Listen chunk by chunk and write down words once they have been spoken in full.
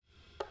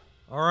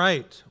All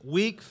right,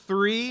 week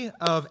 3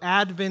 of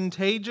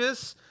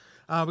Advantageous.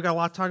 We got a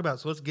lot to talk about,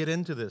 so let's get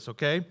into this,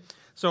 okay?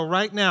 So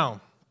right now,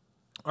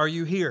 are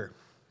you here?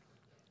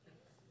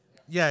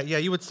 Yeah,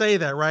 you would say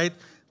that, right?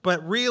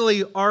 But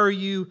really, are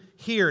you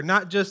here?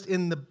 Not just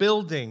in the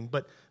building,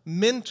 but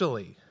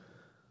mentally,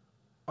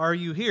 are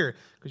you here?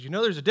 Because you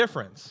know there's a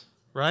difference,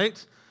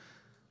 right?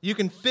 You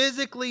can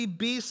physically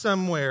be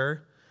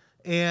somewhere,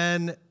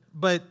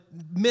 but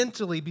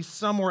mentally be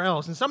somewhere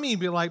else. And some of you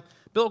be like,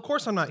 Bill, of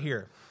course I'm not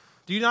here.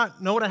 Do you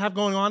not know what I have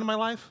going on in my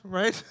life,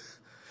 right?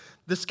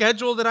 The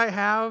schedule that I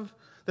have,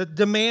 the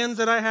demands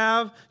that I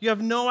have, you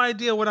have no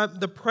idea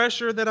the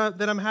pressure that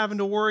I'm having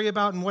to worry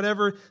about in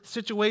whatever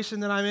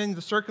situation that I'm in,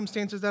 the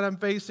circumstances that I'm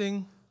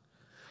facing.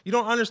 You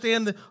don't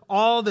understand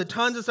all the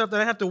tons of stuff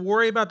that I have to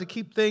worry about to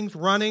keep things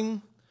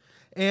running.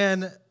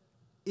 And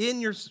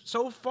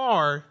so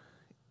far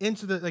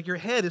into your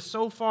head is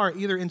so far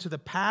either into the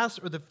past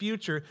or the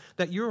future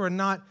that you are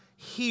not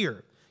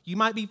here. You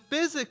might be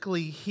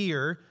physically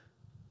here,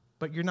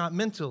 but you're not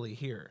mentally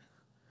here.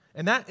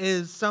 And that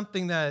is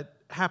something that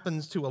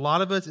happens to a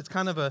lot of us. It's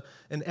kind of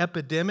an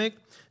epidemic.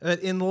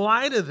 In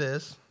light of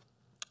this,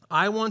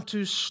 I want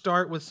to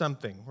start with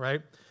something,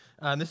 right?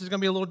 This is going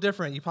to be a little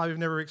different. You probably have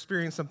never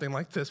experienced something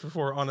like this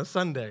before on a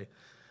Sunday.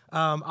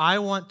 I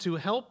want to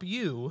help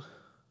you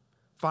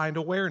find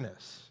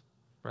awareness,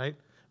 right?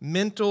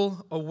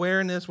 Mental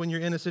awareness when you're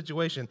in a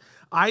situation.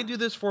 I do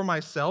this for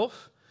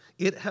myself.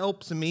 It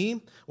helps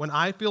me when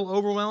I feel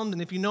overwhelmed.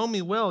 And if you know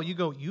me well, you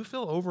go, you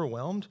feel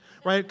overwhelmed,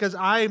 right? Because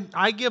I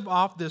give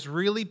off this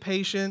really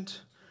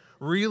patient,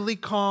 really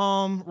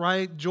calm,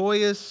 right,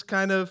 joyous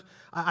kind of,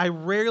 I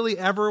rarely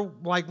ever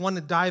want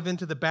to dive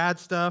into the bad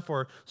stuff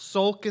or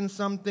sulk in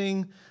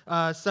something.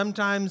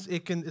 Sometimes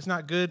it's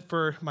not good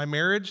for my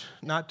marriage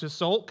not to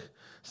sulk.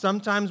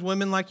 Sometimes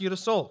women like you to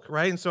sulk,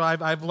 right? And so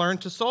I've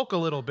learned to sulk a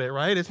little bit,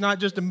 right? It's not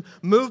just to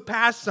move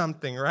past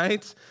something,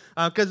 right?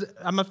 Because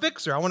I'm a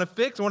fixer. I want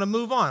to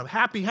move on.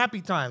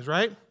 Happy times,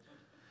 right?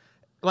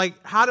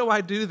 How do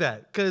I do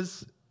that?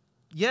 Because,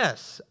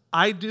 yes,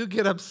 I do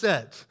get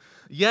upset.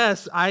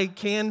 Yes, I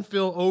can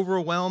feel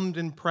overwhelmed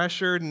and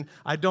pressured, and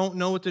I don't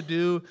know what to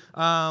do.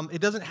 It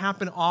doesn't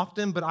happen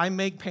often, but I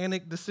make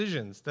panic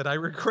decisions that I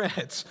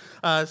regret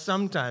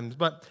sometimes.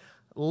 But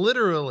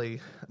literally,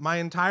 my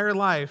entire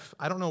life,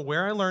 I don't know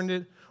where I learned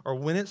it or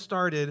when it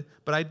started,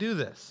 but I do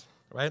this,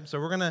 right? So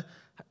we're gonna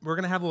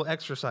have a little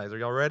exercise. Are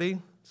y'all ready?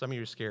 Some of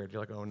you are scared.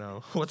 You're like, oh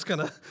no, what's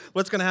gonna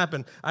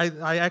happen?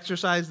 I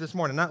exercised this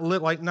morning,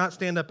 not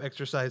stand up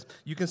exercise.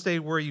 You can stay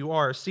where you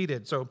are,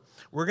 seated. So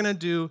we're gonna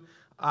do.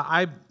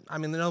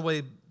 No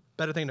way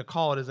better thing to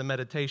call it is a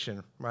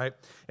meditation, right?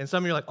 And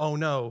some of you are like, oh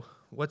no,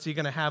 what's he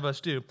gonna have us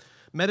do?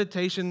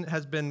 Meditation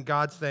has been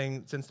God's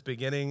thing since the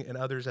beginning, and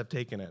others have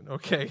taken it,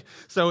 okay?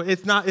 So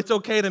it's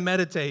okay to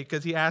meditate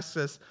because he asks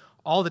us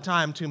all the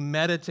time to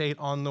meditate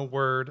on the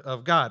Word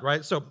of God,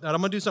 right? So I'm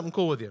going to do something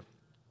cool with you.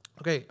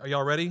 Okay, are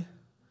y'all ready?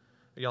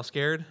 Are y'all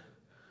scared?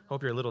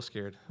 Hope you're a little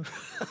scared.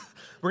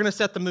 We're going to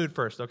set the mood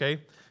first,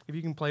 okay? If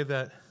you can play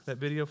that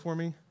video for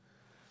me.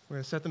 We're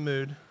going to set the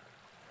mood.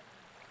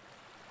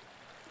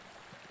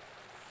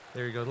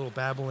 There you go, a little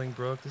babbling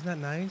brook. Isn't that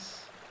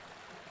nice?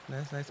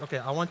 Nice. Okay,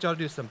 I want y'all to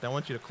do something. I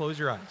want you to close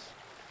your eyes.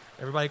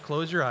 Everybody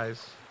close your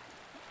eyes.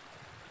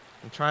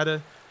 And try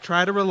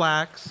to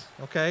relax,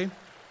 okay?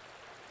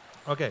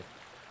 Okay,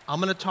 I'm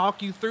going to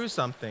talk you through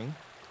something.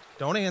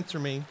 Don't answer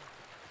me,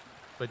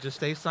 but just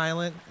stay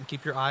silent and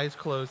keep your eyes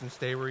closed and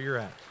stay where you're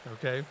at,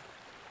 okay?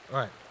 All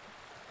right.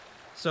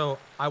 So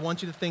I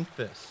want you to think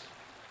this.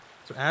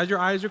 So as your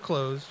eyes are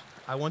closed,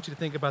 I want you to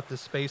think about the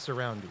space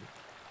around you.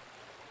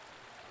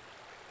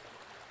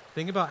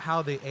 Think about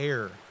how the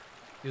air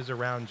is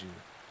around you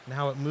and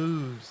how it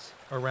moves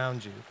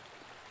around you.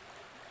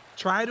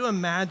 Try to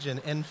imagine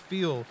and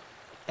feel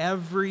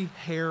every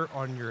hair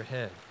on your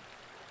head.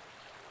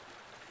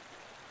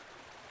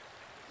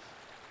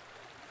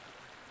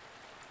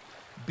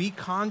 Be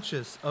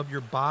conscious of your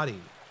body.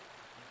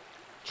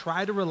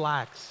 Try to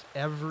relax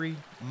every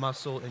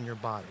muscle in your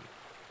body.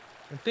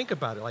 And think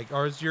about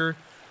it.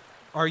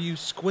 Are you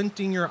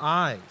squinting your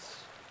eyes?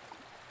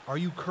 Are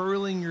you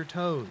curling your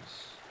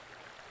toes?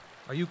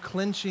 Are you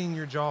clenching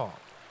your jaw?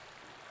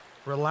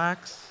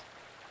 Relax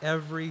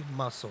every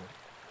muscle.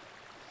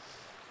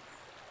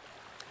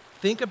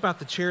 Think about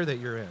the chair that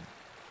you're in.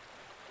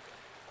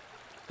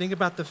 Think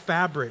about the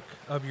fabric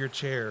of your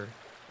chair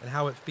and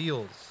how it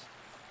feels.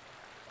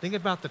 Think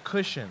about the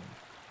cushion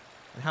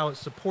and how it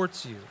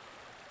supports you.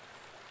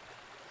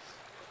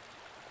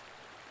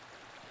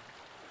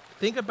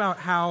 Think about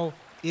how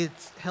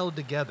it's held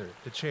together,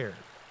 the chair,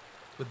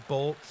 with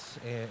bolts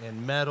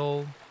and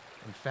metal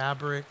and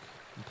fabric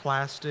and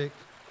plastic.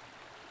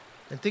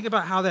 And think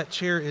about how that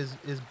chair is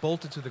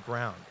bolted to the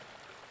ground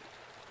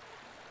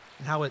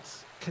and how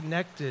it's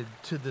connected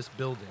to this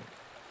building.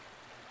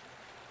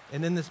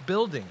 And in this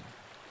building,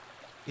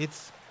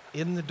 it's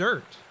in the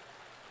dirt.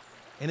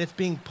 And it's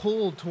being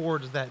pulled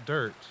towards that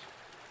dirt.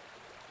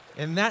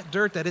 And that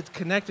dirt that it's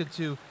connected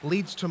to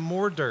leads to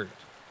more dirt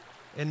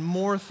and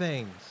more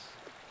things.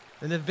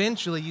 And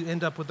eventually you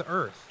end up with the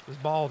earth, this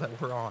ball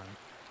that we're on.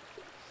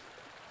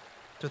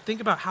 So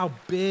think about how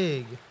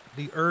big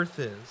the earth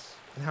is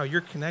and how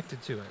you're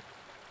connected to it.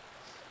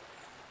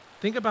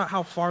 Think about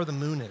how far the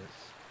moon is.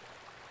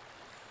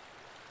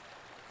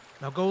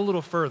 Now go a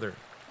little further.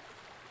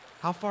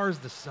 How far is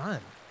the sun?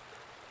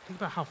 Think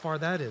about how far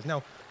that is.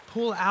 Now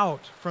pull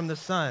out from the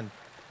sun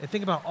and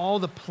think about all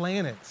the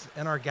planets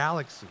in our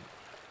galaxy.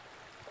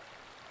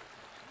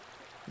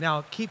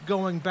 Now keep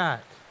going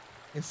back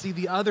and see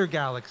the other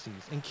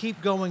galaxies and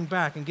keep going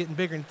back and getting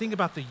bigger and think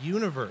about the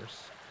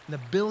universe and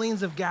the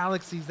billions of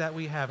galaxies that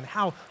we have and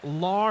how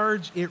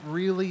large it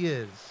really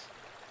is.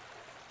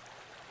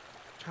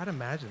 Try to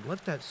imagine,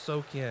 let that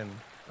soak in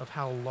of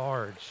how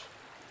large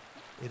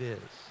it is.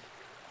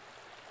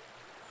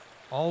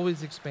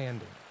 Always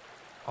expanding,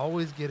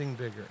 always getting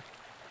bigger.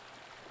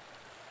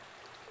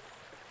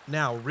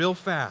 Now, real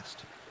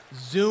fast,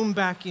 zoom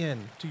back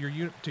in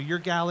to your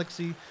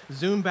galaxy,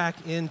 zoom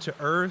back into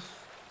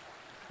Earth,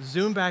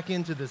 zoom back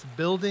into this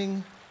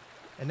building,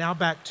 and now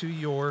back to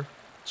your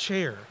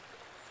chair.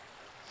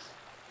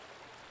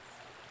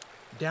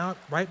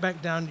 Right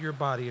back down to your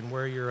body and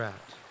where you're at.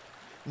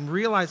 And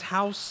realize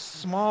how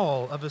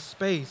small of a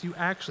space you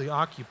actually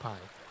occupy,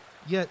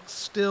 yet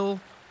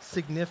still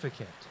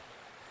significant.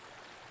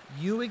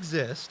 You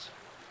exist.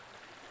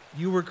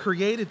 You were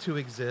created to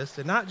exist,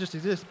 and not just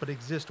exist, but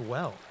exist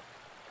well.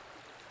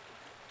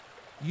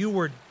 You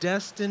were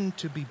destined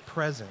to be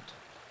present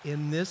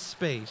in this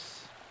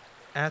space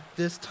at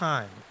this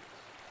time.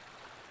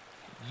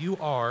 You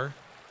are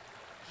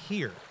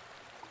here.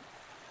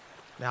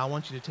 Now I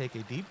want you to take a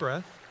deep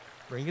breath,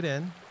 bring it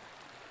in,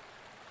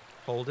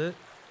 hold it,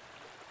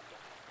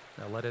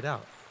 now let it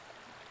out.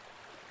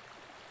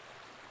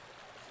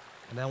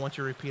 And then I want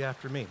you to repeat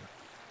after me.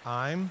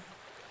 I'm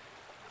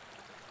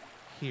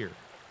here.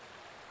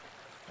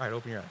 All right,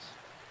 open your eyes.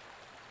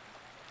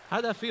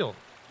 How'd that feel?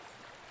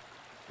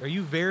 Are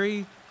you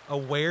very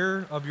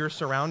aware of your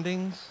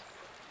surroundings?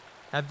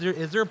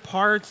 Is there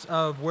parts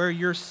of where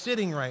you're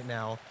sitting right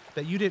now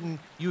that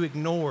you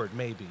ignored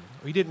maybe,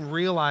 or you didn't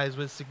realize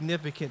was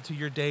significant to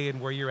your day and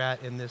where you're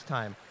at in this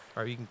time?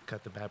 All right, you can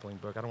cut the babbling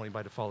book. I don't want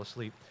anybody to fall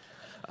asleep.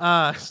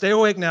 Stay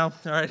awake now.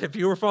 All right, if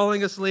you were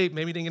falling asleep,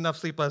 maybe you didn't get enough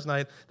sleep last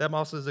night, that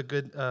also is a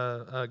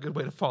good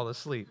way to fall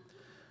asleep.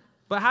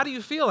 But how do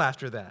you feel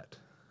after that?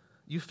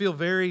 You feel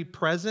very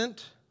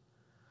present?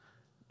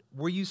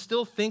 Were you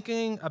still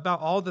thinking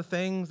about all the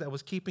things that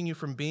was keeping you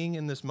from being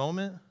in this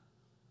moment?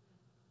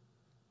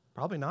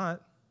 Probably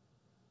not.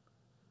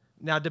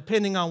 Now,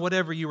 depending on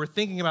whatever you were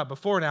thinking about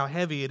before and how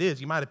heavy it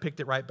is, you might have picked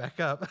it right back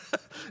up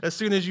as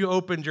soon as you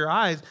opened your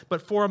eyes.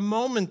 But for a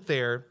moment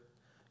there,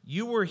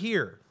 you were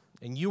here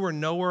and you were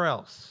nowhere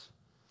else.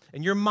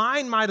 And your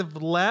mind might have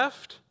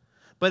left,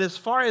 but as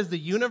far as the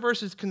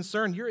universe is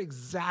concerned, you're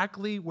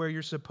exactly where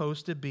you're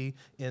supposed to be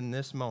in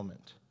this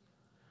moment.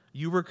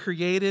 You were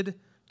created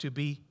to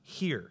be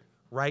here,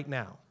 right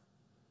now.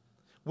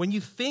 When you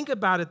think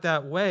about it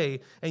that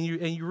way, and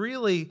you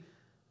really,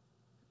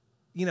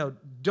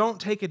 don't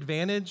take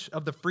advantage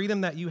of the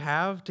freedom that you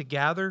have to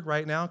gather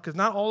right now, because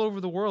not all over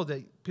the world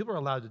that people are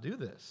allowed to do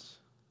this.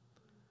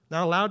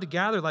 Not allowed to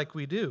gather like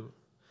we do.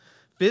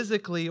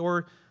 Physically,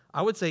 or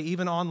I would say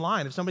even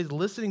online. If somebody's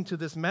listening to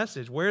this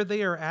message, where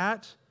they are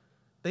at,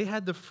 they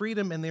had the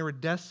freedom and they were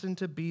destined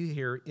to be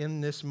here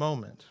in this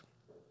moment.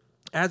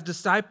 As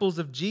disciples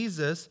of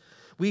Jesus,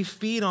 we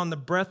feed on the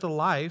breath of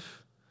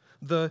life,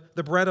 the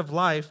bread of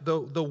life,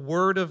 the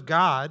Word of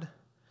God.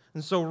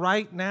 And so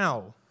right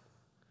now,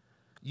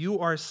 you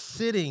are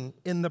sitting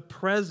in the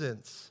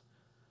presence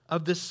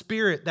of the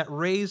Spirit that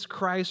raised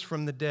Christ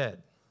from the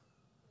dead.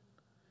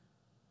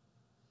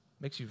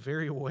 Makes you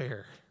very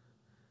aware.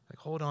 Like,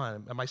 hold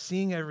on, am I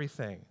seeing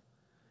everything?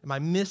 Am I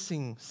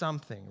missing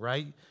something,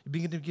 right? You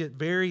begin to get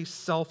very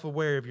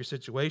self-aware of your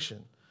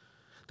situation.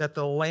 That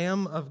the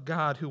Lamb of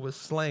God who was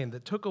slain,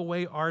 that took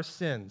away our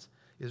sins,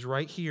 is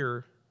right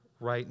here,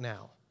 right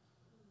now.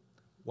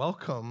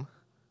 Welcome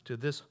to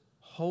this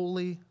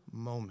holy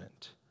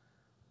moment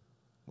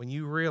when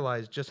you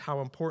realize just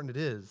how important it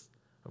is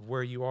of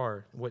where you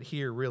are, what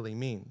here really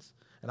means.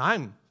 And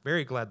I'm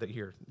very glad that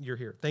you're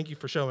here. Thank you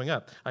for showing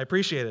up. I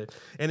appreciate it.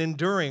 And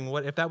enduring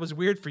if that was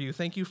weird for you,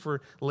 thank you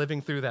for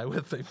living through that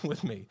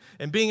with me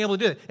and being able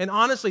to do it. And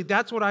honestly,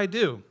 that's what I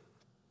do.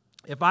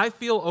 If I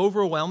feel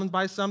overwhelmed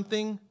by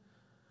something,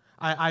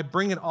 I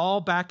bring it all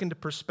back into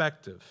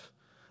perspective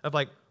of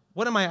like,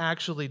 what am I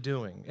actually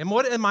doing? And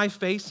what am I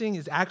facing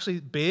is actually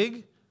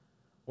big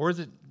or is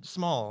it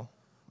small?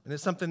 And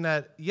it's something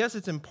that, yes,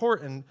 it's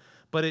important,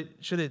 but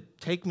should it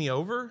take me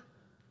over?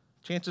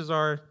 Chances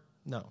are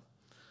no.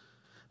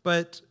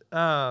 But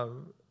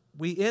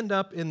we end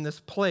up in this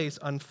place,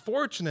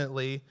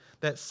 unfortunately,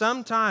 that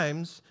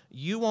sometimes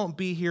you won't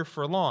be here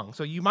for long.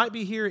 So you might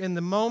be here in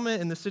the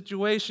moment, in the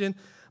situation,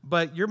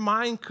 but your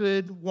mind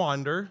could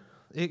wander.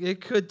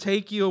 It could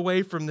take you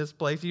away from this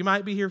place. You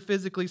might be here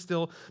physically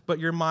still, but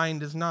your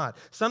mind is not.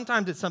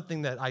 Sometimes it's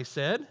something that I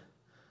said.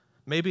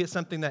 Maybe it's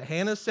something that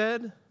Hannah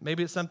said.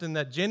 Maybe it's something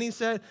that Jenny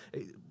said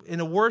in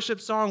a worship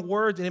song,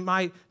 words, and it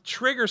might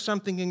trigger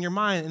something in your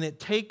mind, and it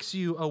takes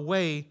you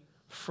away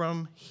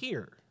from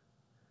here.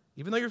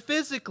 Even though you're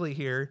physically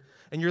here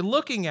and you're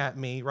looking at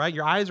me, right?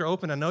 Your eyes are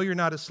open. I know you're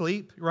not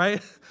asleep,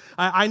 right?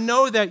 I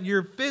know that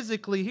you're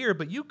physically here,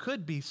 but you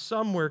could be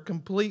somewhere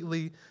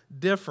completely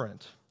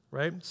different,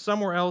 right?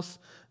 Somewhere else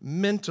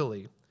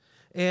mentally.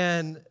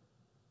 And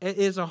it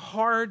is a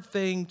hard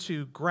thing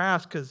to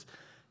grasp because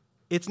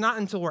it's not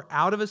until we're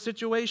out of a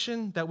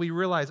situation that we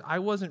realize I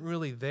wasn't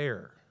really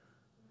there.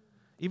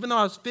 Even though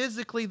I was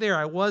physically there,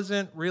 I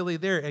wasn't really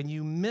there, and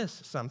you miss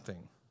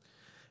something.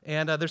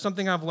 And there's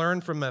something I've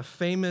learned from a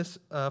famous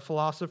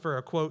philosopher,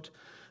 a quote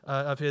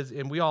of his,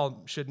 and we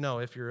all should know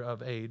if you're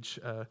of age,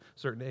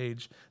 certain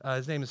age.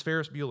 His name is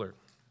Ferris Bueller,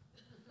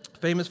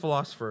 famous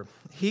philosopher.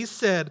 He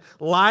said,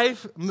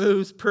 life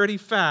moves pretty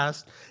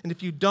fast, and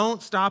if you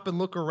don't stop and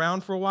look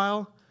around for a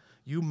while,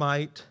 you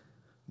might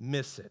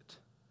miss it.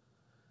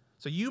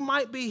 So you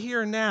might be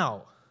here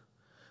now,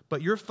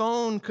 but your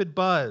phone could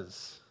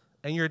buzz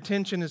and your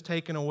attention is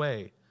taken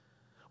away.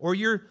 Or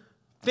you're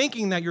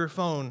thinking that your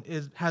phone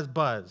has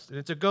buzzed, and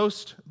it's a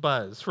ghost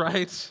buzz,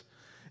 right?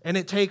 And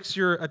it takes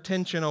your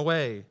attention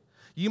away.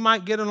 You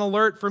might get an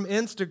alert from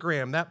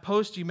Instagram, that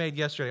post you made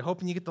yesterday,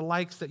 hoping you get the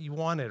likes that you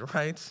wanted,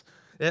 right?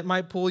 It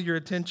might pull your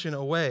attention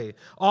away.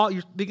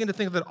 You begin to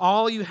think that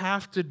all you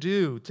have to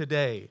do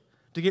today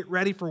to get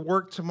ready for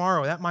work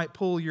tomorrow, that might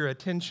pull your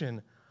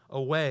attention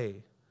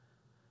away.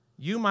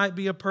 You might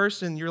be a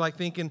person, you're like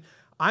thinking,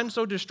 I'm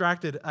so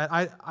distracted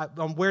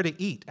on where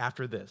to eat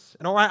after this.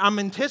 And I'm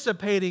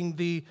anticipating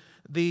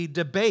the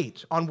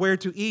debate on where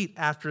to eat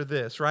after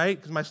this, right?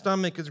 Because my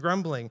stomach is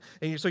grumbling.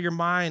 And so your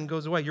mind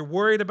goes away. You're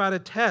worried about a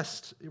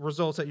test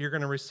results that you're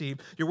going to receive.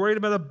 You're worried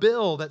about a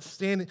bill that's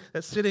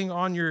sitting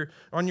on your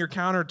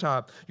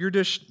countertop.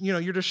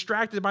 You're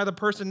distracted by the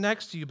person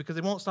next to you because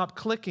they won't stop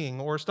clicking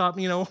or stop,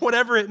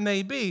 whatever it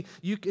may be.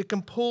 It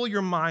can pull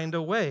your mind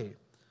away.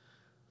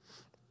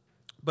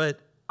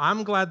 But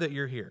I'm glad that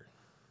you're here.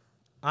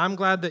 I'm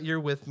glad that you're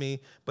with me,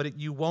 but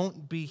you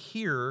won't be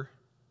here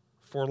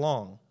for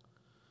long.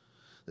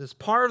 This is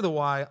part of the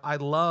why I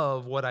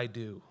love what I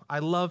do. I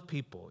love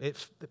people.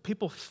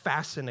 People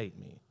fascinate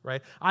me,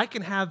 right? I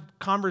can have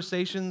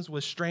conversations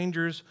with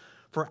strangers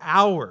for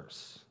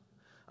hours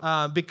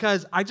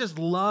because I just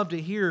love to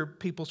hear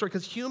people's stories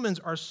because humans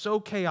are so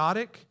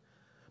chaotic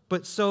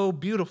but so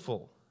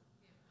beautiful.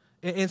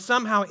 And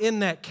somehow in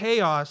that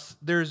chaos,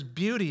 there's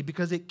beauty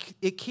because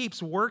it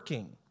keeps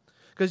working.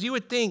 Because you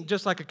would think,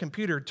 just like a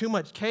computer, too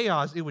much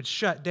chaos, it would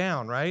shut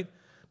down, right?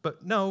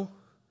 But no,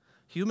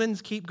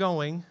 humans keep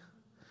going.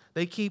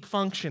 They keep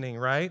functioning,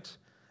 right?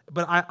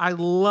 But I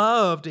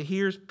love to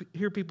hear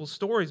people's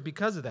stories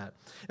because of that.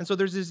 And so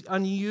there's these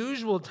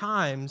unusual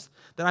times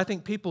that I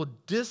think people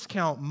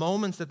discount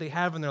moments that they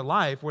have in their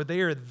life where they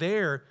are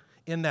there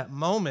in that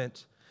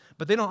moment,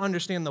 but they don't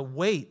understand the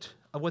weight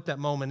of what that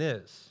moment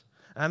is.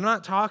 And I'm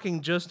not talking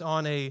just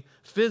on a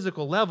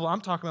physical level. I'm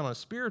talking on a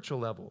spiritual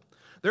level.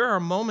 There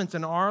are moments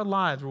in our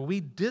lives where we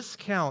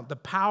discount the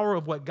power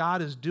of what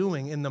God is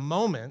doing in the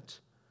moment,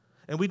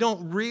 and we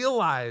don't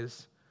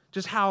realize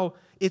just how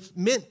it's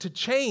meant to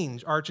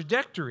change our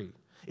trajectory.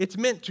 It's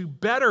meant to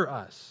better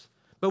us,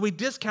 but we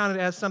discount it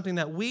as something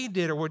that we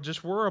did or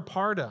we're a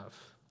part of.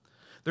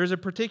 There's a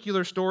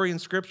particular story in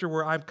Scripture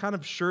where I'm kind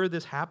of sure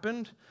this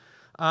happened,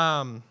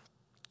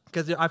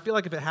 because I feel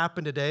like if it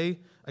happened today,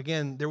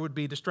 again, there would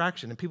be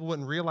distraction, and people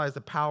wouldn't realize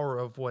the power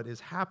of what is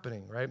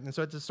happening, right? And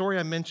so it's a story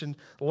I mentioned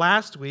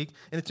last week,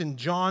 and it's in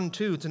John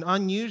 2. It's an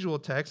unusual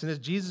text, and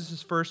it's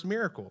Jesus' first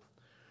miracle,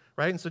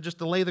 right? And so just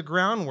to lay the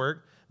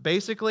groundwork,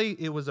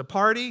 basically, it was a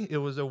party, it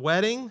was a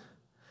wedding,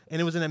 and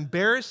it was an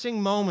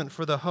embarrassing moment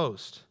for the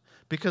host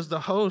because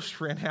the host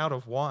ran out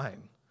of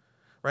wine.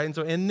 Right? And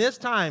so in this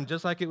time,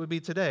 just like it would be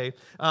today,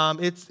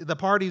 the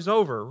party's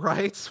over,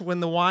 right? When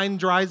the wine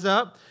dries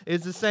up,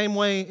 it's the same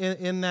way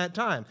in that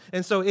time.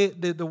 And so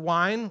the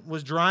wine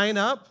was drying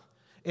up,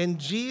 and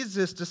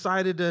Jesus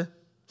decided to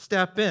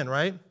step in,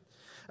 right?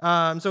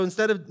 So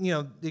instead of,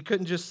 they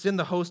couldn't just send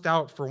the host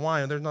out for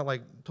wine. There's not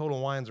like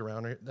Total Wines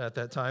around at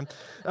that time.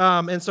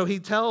 And so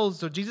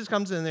Jesus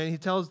comes in there, and he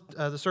tells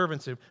the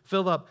servants to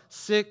fill up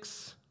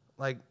 6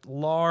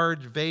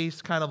 large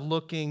vase kind of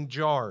looking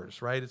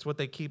jars, right? It's what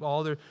they keep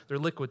all their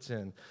liquids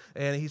in.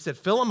 And he said,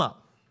 fill them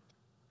up.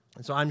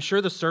 And so I'm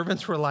sure the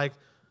servants were like,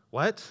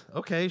 what?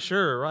 Okay,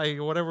 sure, right?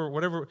 Whatever,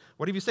 whatever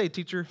you say,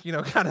 teacher,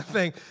 kind of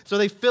thing. So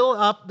they fill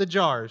up the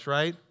jars,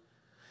 right?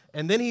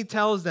 And then he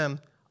tells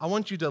them, I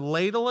want you to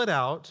ladle it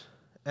out,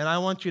 and I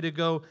want you to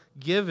go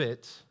give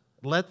it.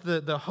 Let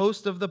the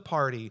host of the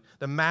party,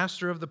 the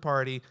master of the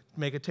party,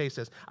 make a taste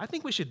test. I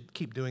think we should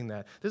keep doing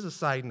that. This is a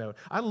side note.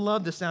 I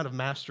love the sound of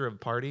master of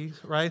parties,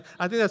 right?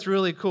 I think that's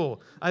really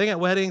cool. I think at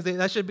weddings,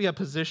 that should be a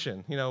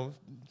position,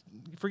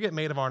 forget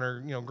maid of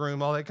honor,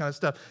 groom, all that kind of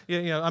stuff.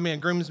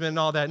 Groomsmen and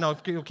all that. No,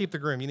 keep the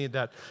groom. You need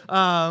that.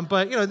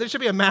 But there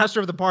should be a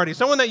master of the party,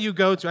 someone that you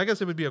go to. I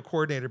guess it would be a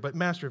coordinator, but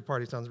master of the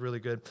party sounds really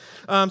good.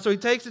 So he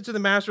takes it to the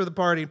master of the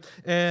party,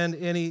 and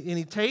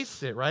he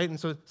tastes it, right? And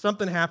so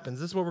something happens.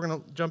 This is what we're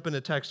going to jump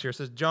into text here. It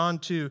says John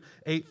 2,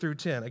 8 through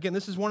 10. Again,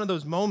 this is one of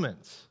those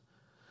moments.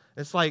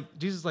 It's like,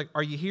 Jesus is like,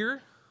 are you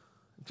here?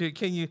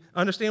 Can you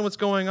understand what's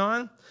going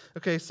on?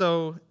 Okay,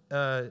 so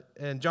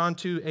in John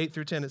 2, 8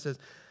 through 10, it says,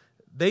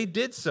 they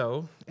did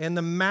so, and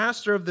the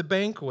master of the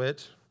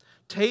banquet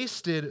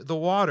tasted the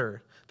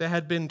water that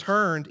had been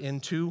turned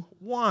into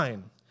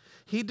wine.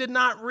 He did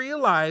not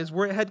realize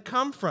where it had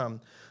come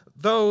from,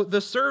 though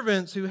the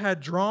servants who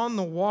had drawn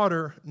the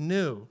water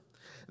knew.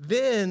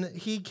 Then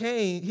he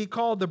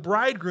called the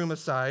bridegroom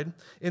aside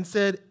and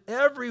said,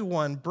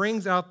 everyone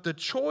brings out the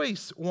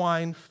choice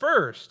wine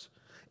first,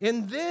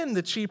 and then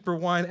the cheaper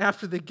wine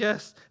after the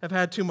guests have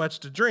had too much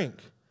to drink.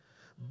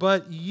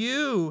 But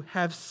you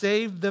have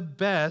saved the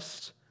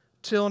best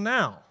till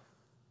now.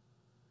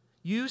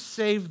 You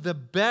saved the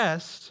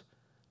best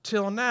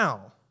till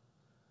now.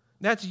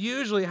 That's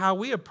usually how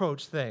we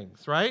approach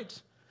things, right?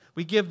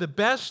 We give the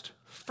best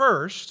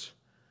first,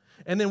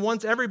 and then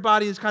once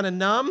everybody is kind of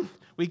numb,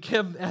 we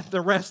give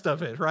the rest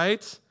of it,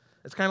 right?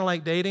 It's kind of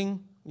like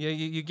dating.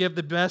 You give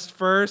the best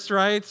first,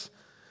 right?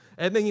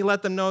 And then you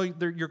let them know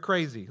you're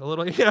crazy a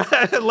little.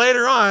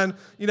 Later on,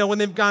 when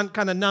they've gone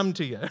kind of numb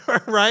to you,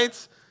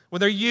 right? When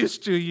they're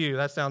used to you.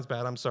 That sounds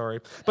bad. I'm sorry.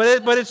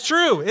 But it's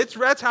true.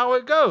 That's how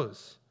it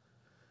goes.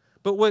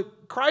 But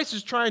what Christ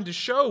is trying to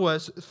show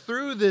us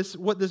through this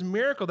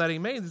miracle that he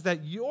made is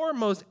that your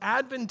most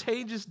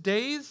advantageous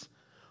days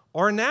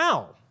are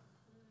now.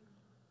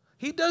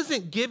 He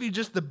doesn't give you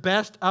just the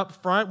best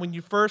up front when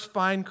you first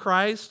find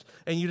Christ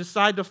and you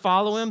decide to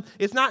follow him.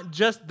 It's not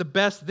just the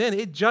best then.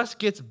 It just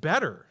gets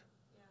better.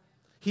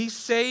 He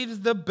saves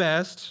the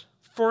best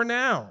for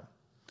now.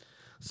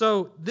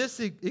 So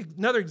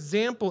another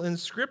example in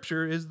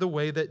Scripture is the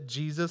way that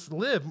Jesus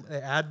lived,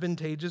 an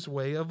advantageous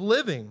way of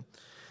living.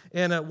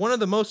 And one of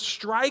the most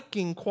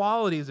striking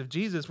qualities of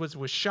Jesus, which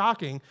was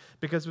shocking,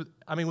 because,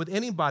 with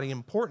anybody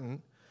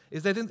important,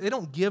 is that they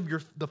don't give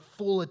the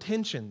full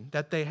attention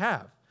that they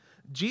have.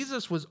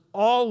 Jesus was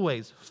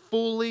always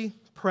fully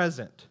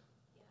present.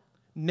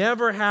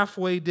 Never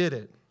halfway did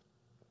it.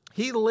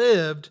 He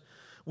lived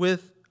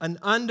with an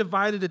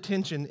undivided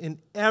attention in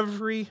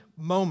every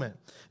moment.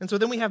 And so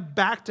then we have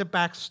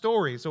back-to-back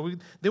stories. So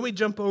then we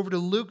jump over to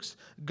Luke's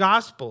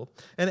gospel.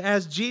 And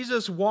as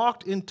Jesus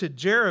walked into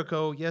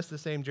Jericho, yes, the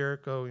same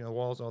Jericho,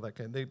 walls, all that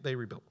kind of, they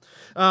rebuilt.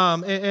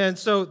 And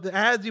so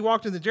as he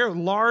walked into Jericho,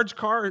 large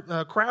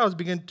crowds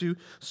began to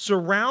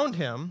surround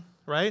him,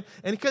 right?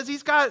 And because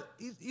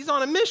he's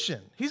on a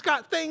mission. He's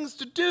got things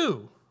to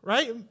do,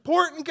 right?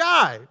 Important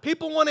guy.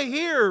 People want to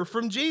hear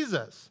from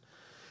Jesus.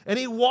 And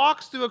he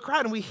walks through a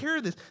crowd, and we hear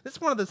this. This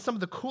is some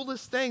of the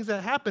coolest things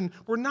that happened.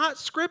 Were not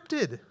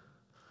scripted.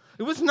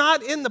 It was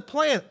not in the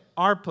plan,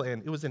 our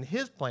plan. It was in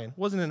his plan. It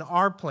wasn't in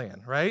our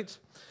plan, right?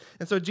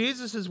 And so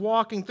Jesus is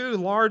walking through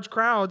large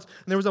crowds,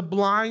 and there was a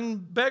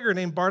blind beggar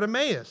named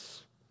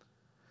Bartimaeus.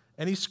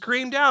 And he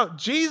screamed out,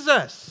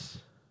 Jesus,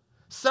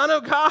 Son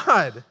of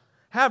God,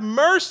 have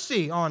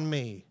mercy on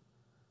me.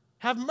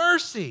 Have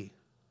mercy.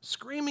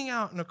 Screaming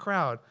out in a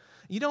crowd.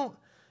 You don't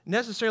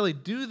necessarily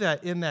do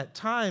that in that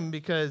time,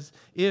 because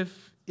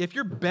if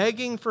you're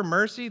begging for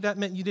mercy, that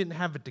meant you didn't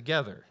have it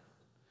together.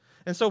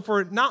 And so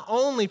not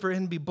only for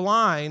him to be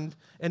blind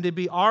and to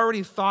be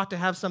already thought to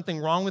have something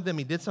wrong with him,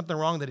 he did something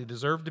wrong that he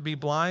deserved to be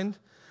blind.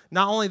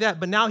 Not only that,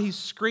 but now he's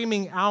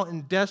screaming out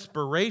in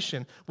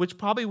desperation, which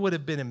probably would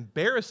have been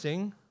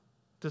embarrassing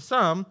to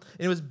some.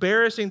 And it was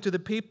embarrassing to the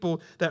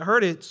people that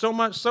heard it, so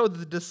much so that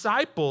the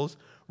disciples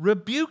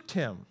rebuked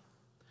him.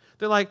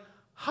 They're like,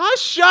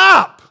 hush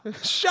up!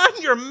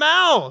 Shut your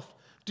mouth!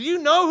 Do you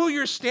know who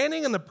you're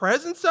standing in the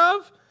presence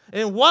of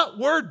and what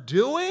we're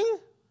doing?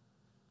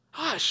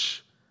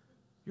 Hush!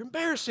 You're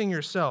embarrassing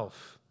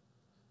yourself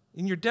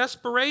in your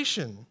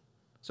desperation.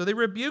 So they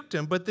rebuked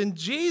him, but then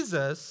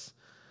Jesus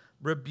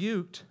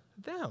rebuked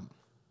them.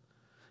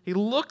 He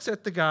looks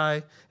at the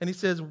guy and he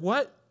says,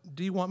 what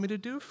do you want me to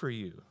do for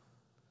you?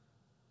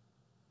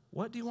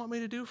 What do you want me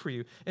to do for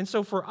you? And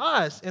so for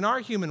us, in our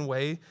human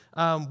way,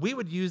 we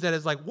would use that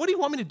as like, what do you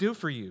want me to do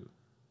for you?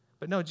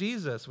 But no,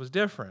 Jesus was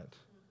different.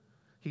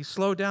 He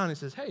slowed down and he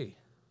says, hey,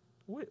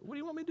 what do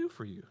you want me to do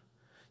for you?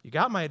 You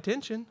got my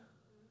attention.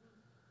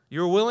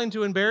 You're willing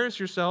to embarrass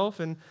yourself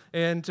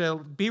and to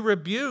be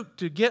rebuked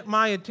to get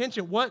my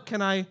attention. What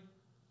can I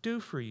do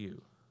for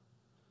you?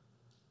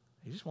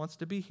 He just wants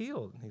to be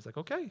healed. And he's like,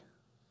 okay,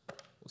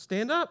 well,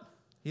 stand up.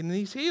 And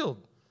he's healed.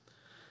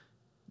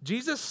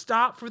 Jesus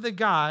stopped for the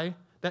guy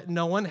that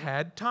no one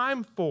had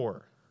time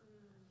for.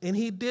 And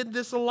he did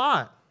this a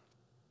lot.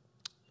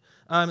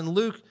 In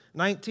Luke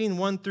 19,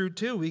 1 through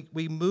 2,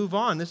 we move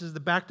on. This is the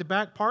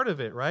back-to-back part of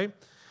it, right?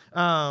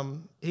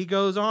 He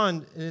goes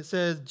on, and it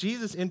says,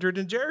 Jesus entered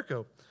in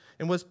Jericho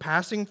and was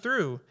passing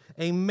through.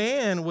 A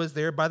man was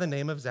there by the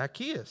name of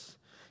Zacchaeus.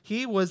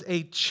 He was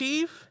a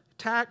chief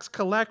tax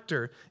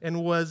collector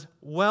and was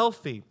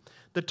wealthy.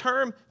 The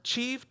term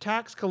chief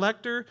tax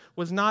collector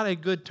was not a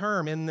good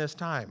term in this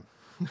time.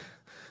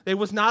 It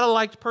was not a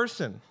liked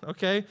person,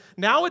 okay?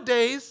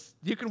 Nowadays,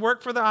 you can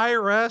work for the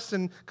IRS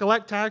and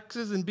collect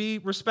taxes and be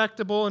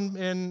respectable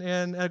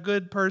and a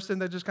good person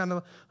that just kind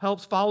of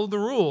helps follow the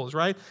rules,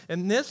 right?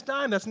 And this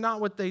time, that's not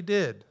what they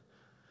did.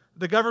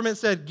 The government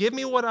said, give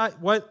me what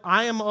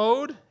I am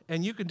owed,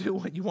 and you can do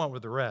what you want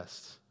with the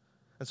rest.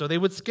 And so they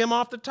would skim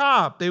off the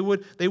top. They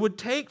would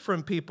take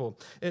from people.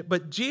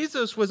 But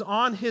Jesus was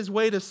on his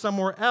way to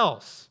somewhere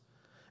else.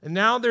 And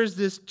now there's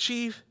this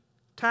chief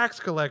tax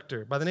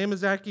collector by the name of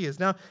Zacchaeus.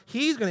 Now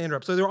he's going to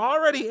interrupt. So they're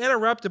already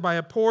interrupted by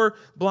a poor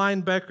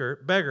blind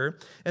beggar.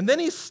 And then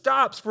he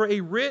stops for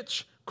a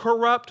rich,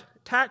 corrupt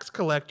tax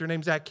collector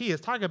named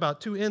Zacchaeus. Talking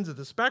about two ends of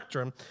the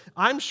spectrum.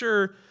 I'm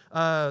sure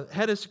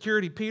head of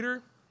security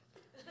Peter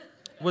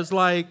was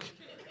like,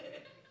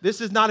 this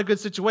is not a good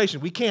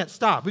situation. We can't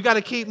stop. We got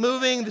to keep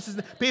moving.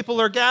 People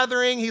are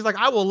gathering. He's like,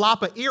 I will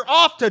lop an ear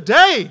off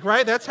today,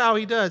 right? That's how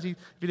he does. If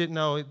you didn't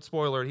know,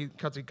 spoiler, he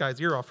cuts a guy's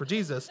ear off for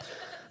Jesus.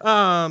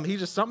 He's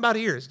just something about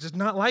ears, just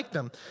not like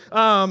them.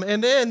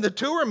 And then the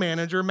tour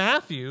manager,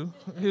 Matthew,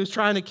 who's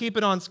trying to keep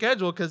it on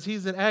schedule because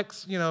he's an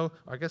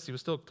I guess he was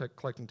still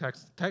collecting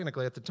tax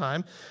technically at the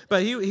time.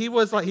 But he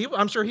was like,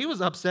 I'm sure he was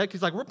upset.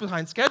 He's like, we're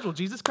behind schedule,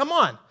 Jesus. Come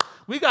on.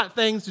 We got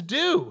things to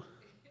do,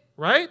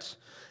 right?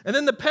 And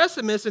then the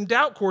pessimist and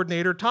doubt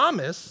coordinator,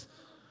 Thomas,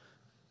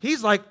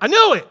 he's like, I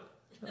knew it.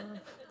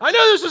 I knew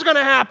this was going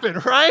to happen,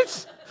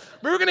 right?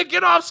 We were going to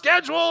get off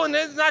schedule and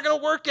it's not going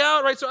to work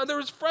out, right? So there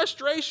was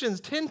frustrations,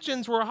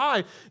 tensions were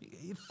high.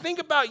 Think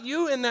about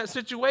you in that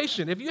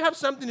situation. If you have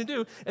something to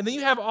do and then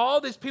you have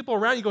all these people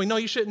around you going, no,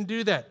 you shouldn't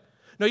do that.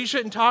 No, you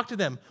shouldn't talk to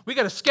them. We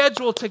got a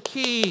schedule to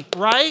keep,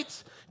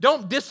 right?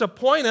 Don't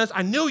disappoint us.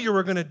 I knew you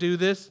were going to do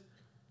this.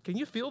 Can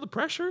you feel the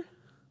pressure?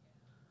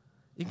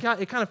 It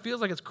kind of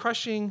feels like it's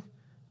crushing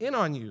in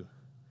on you.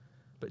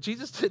 But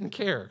Jesus didn't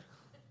care.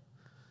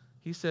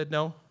 He said,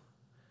 no,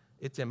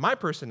 it's in my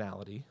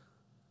personality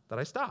that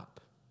I stop.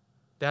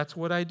 That's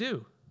what I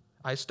do.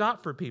 I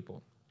stop for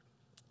people.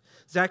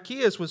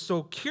 Zacchaeus was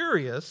so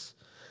curious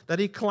that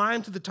he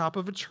climbed to the top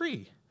of a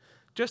tree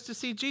just to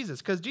see Jesus,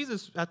 because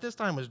Jesus at this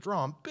time was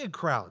drawing big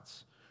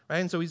crowds, right?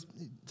 And so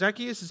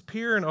Zacchaeus is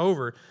peering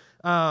over.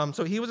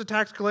 So he was a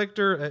tax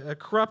collector, a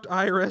corrupt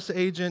IRS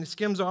agent,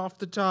 skims off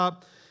the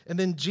top. And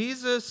then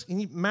Jesus,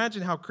 and you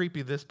imagine how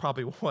creepy this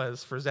probably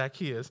was for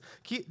Zacchaeus.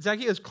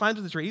 Zacchaeus climbs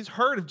to the tree. He's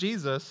heard of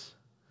Jesus,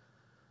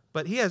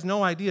 but he has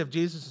no idea if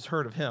Jesus has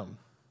heard of him.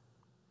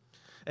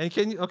 And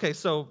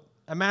so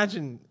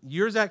imagine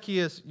you're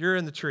Zacchaeus, you're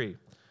in the tree,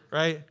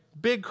 right?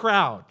 Big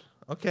crowd,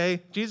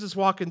 okay? Jesus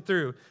walking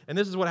through, and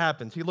this is what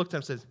happens. He looks at him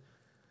and says,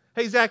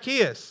 hey,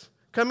 Zacchaeus,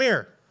 come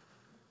here.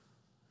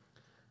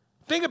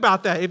 Think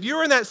about that. If you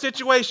were in that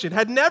situation,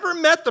 had never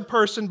met the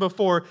person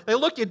before, they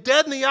look you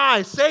dead in the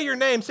eye, say your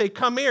name, say,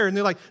 come here. And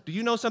they're like, do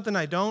you know something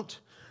I don't?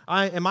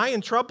 Am I in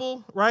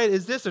trouble, right?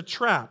 Is this a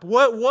trap?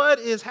 What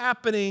is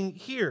happening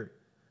here?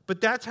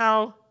 But that's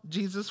how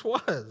Jesus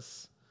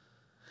was.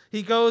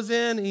 He goes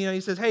in, he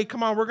says, hey,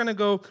 come on, we're going to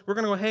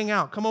go hang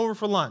out. Come over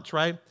for lunch,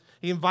 right?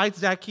 He invites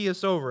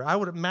Zacchaeus over. I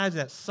would imagine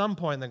at some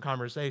point in the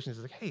conversation,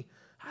 he's like, hey,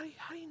 how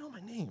do you know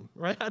my name,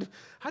 right?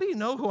 How do you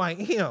know who I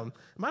am?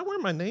 Am I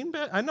wearing my name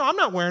badge? I know I'm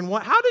not wearing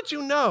one. How did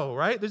you know,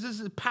 right? There's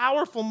this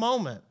powerful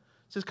moment.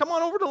 He says, come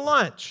on over to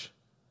lunch.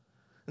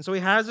 And so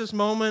he has this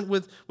moment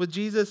with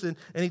Jesus, and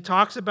he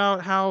talks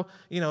about how,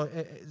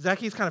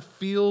 Zacchaeus kind of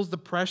feels the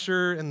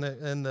pressure and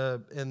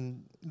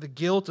the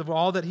guilt of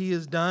all that he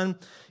has done.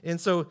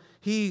 And so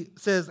he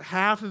says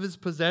half of his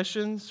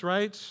possessions,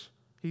 right?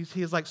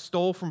 He's like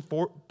stole from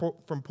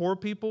poor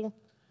people.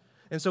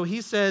 And so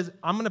he says,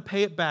 I'm going to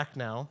pay it back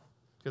now.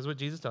 Because what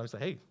Jesus tells him,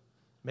 he's like, hey,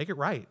 make it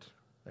right?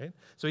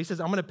 So he says,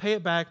 I'm going to pay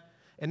it back.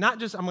 And not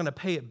just I'm going to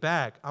pay it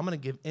back, I'm going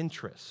to give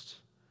interest.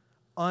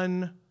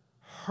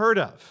 Unheard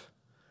of.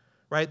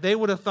 Right? They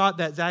would have thought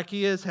that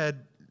Zacchaeus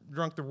had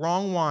drunk the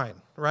wrong wine,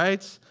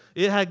 right?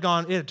 It had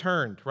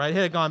turned, right? It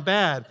had gone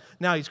bad.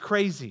 Now he's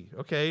crazy,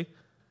 okay?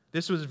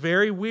 This was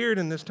very weird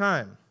in this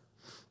time.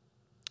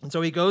 And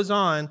so he goes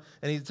on,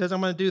 and he says,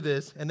 I'm going to do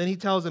this. And then he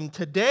tells him,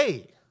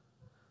 today,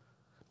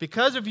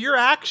 because of your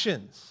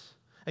actions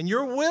and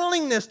your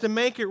willingness to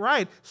make it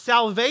right,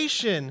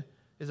 salvation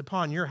is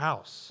upon your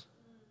house.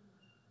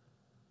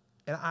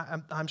 And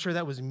I'm sure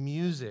that was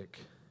music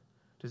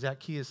to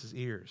Zacchaeus'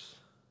 ears.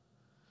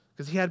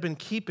 Because he had been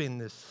keeping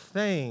this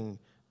thing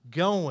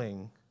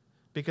going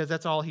because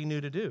that's all he knew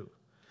to do.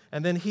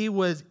 And then he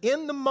was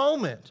in the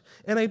moment,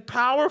 in a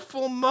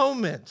powerful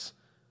moment,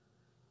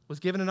 was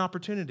given an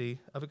opportunity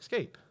of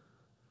escape.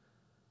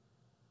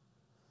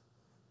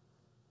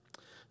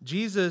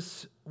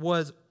 Jesus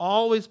was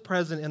always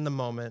present in the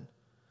moment,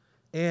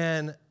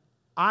 and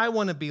I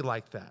want to be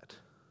like that.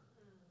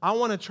 I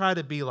want to try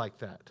to be like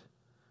that.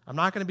 I'm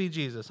not going to be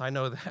Jesus. I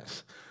know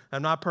that.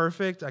 I'm not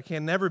perfect. I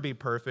can never be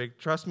perfect.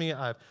 Trust me,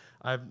 I've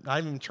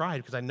even tried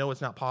because I know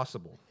it's not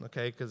possible,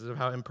 okay, because of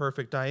how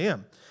imperfect I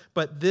am.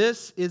 But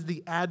this is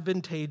the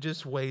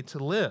advantageous way to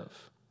live.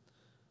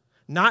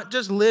 Not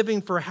just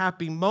living for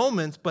happy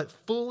moments, but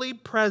fully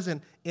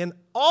present in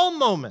all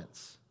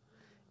moments,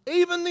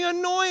 even the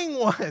annoying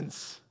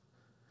ones,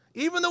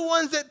 even the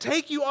ones that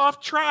take you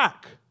off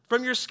track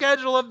from your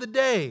schedule of the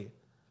day.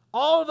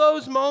 All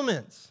those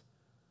moments.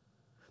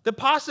 The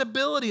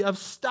possibility of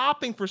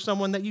stopping for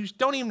someone that you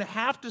don't even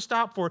have to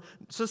stop for.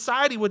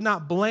 Society would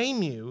not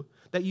blame you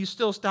that you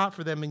still stop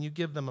for them and you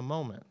give them a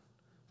moment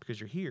because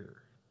you're here,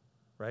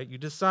 right? You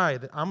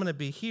decide that I'm going to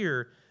be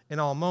here in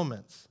all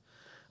moments.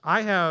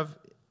 I have,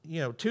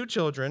 2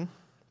 children,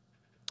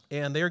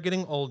 and they're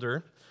getting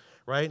older,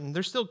 right? And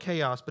they're still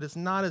chaos, but it's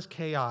not as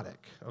chaotic,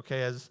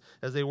 okay, as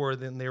they were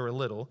when they were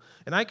little.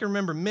 And I can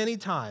remember many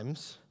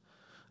times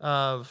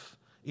of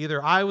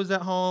either I was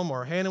at home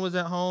or Hannah was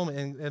at home,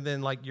 and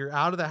then like you're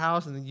out of the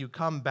house and then you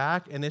come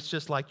back and it's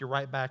just like you're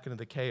right back into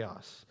the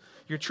chaos.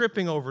 You're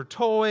tripping over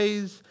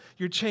toys,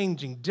 you're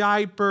changing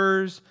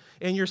diapers,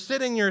 and you're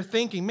sitting there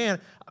thinking,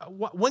 man,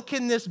 when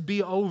can this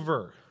be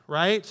over,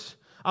 right?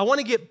 I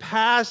want to get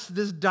past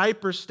this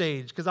diaper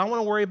stage because I want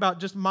to worry about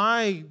just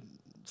my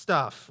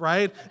stuff,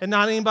 right? And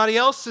not anybody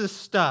else's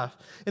stuff.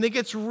 And it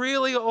gets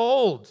really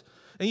old.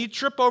 And you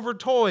trip over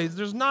toys.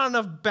 There's not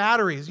enough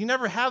batteries. You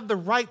never have the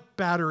right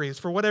batteries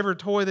for whatever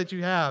toy that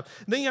you have.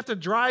 And then you have to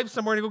drive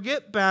somewhere to go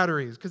get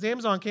batteries because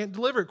Amazon can't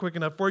deliver it quick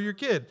enough for your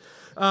kid.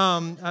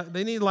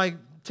 They need like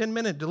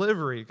 10-minute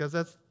delivery because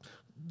that's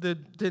the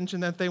attention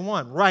that they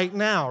want right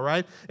now,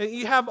 right? And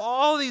you have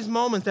all these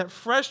moments that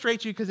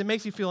frustrate you because it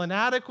makes you feel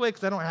inadequate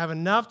because I don't have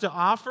enough to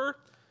offer.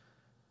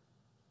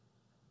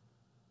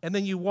 And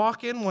then you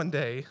walk in one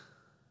day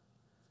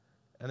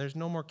and there's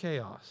no more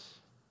chaos.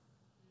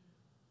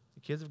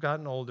 Kids have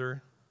gotten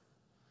older.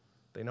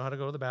 They know how to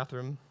go to the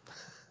bathroom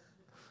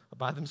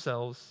by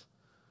themselves.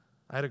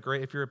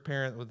 If you're a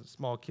parent with a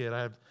small kid,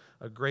 I have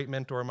a great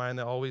mentor of mine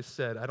that always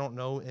said, I don't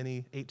know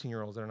any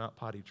 18-year-olds that are not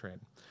potty trained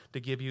to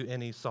give you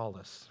any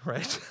solace,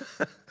 right?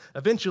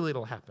 Eventually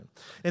it'll happen.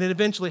 And it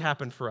eventually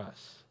happened for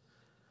us.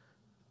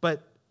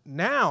 But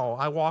now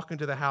I walk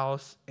into the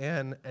house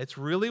and it's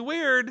really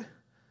weird,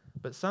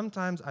 but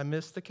sometimes I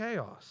miss the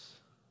chaos.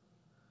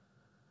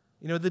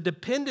 The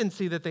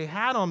dependency that they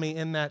had on me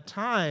in that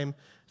time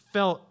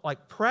felt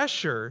like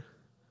pressure,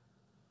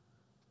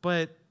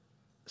 but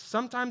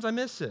sometimes I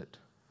miss it.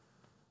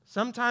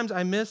 Sometimes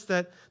I miss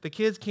that the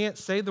kids can't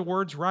say the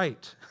words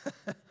right.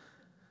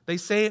 They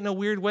say it in a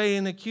weird way,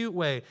 in a cute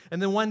way.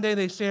 And then one day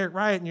they say it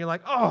right, and you're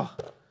like, oh,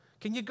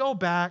 can you go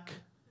back?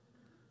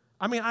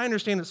 I mean, I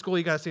understand at school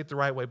you got to say it the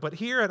right way, but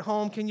here at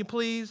home, can you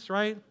please,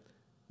 right?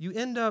 You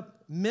end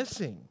up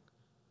missing.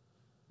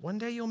 One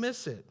day you'll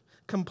miss it.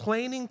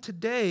 Complaining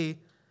today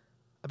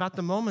about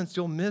the moments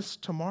you'll miss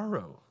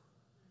tomorrow.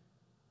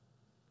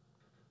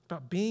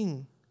 About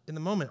being in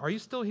the moment. Are you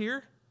still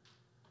here?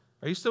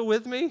 Are you still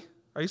with me?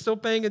 Are you still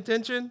paying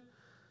attention?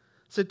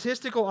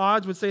 Statistical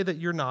odds would say that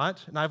you're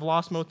not, and I've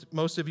lost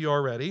most of you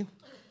already.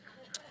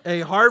 A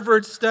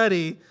Harvard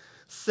study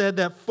said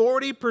that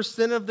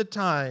 40% of the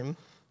time,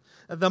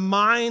 the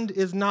mind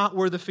is not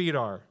where the feet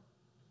are.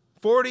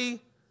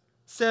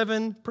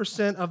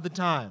 47% of the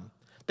time.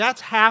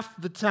 That's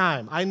half the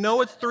time. I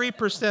know it's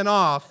 3%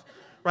 off,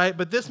 right?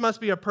 But this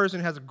must be a person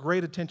who has a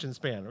great attention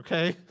span,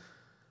 okay?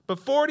 But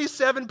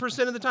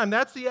 47% of the time,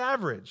 that's the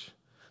average.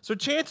 So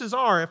chances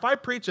are, if I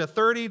preach a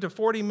 30 to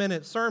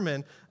 40-minute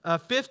sermon,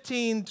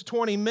 15 to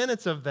 20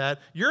 minutes of that,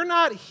 you're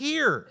not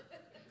here.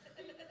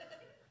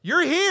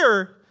 You're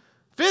here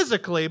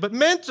physically, but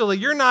mentally,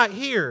 you're not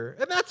here.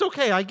 And that's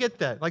okay, I get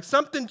that. Like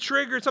something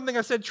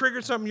I said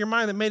triggered something in your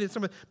mind that made it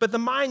something. But the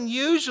mind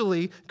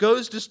usually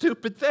goes to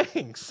stupid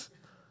things.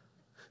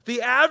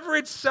 The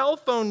average cell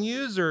phone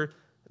user,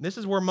 and this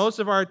is where most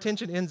of our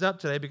attention ends up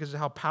today because of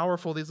how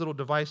powerful these little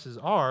devices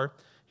are.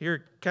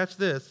 Here, catch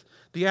this.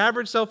 The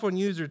average cell phone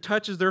user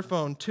touches their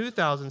phone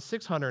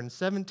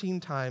 2,617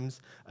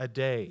 times a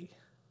day.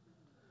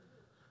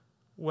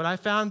 When I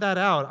found that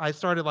out, I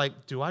started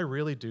like, do I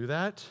really do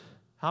that?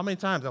 How many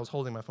times? I was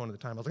holding my phone at the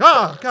time. I was like,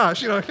 oh,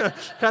 gosh,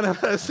 kind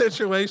of a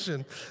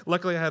situation.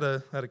 Luckily, I had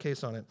a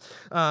case on it.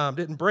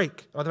 Didn't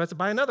break. Otherwise, I had to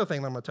buy another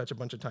thing that I'm going to touch a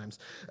bunch of times.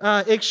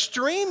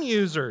 Extreme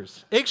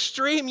users.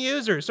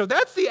 So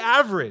that's the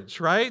average,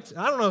 right?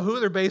 I don't know who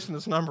they're basing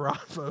this number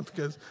off of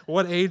because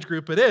what age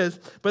group it is.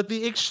 But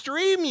the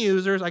extreme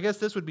users, I guess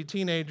this would be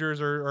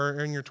teenagers or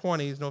in your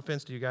 20s. No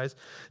offense to you guys.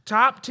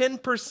 Top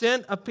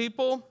 10% of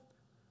people,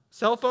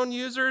 cell phone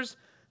users,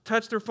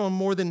 touch their phone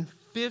more than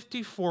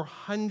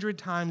 5,400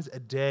 times a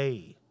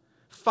day.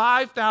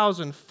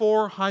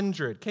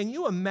 5,400. Can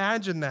you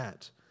imagine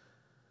that?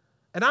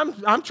 And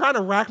I'm trying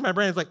to rack my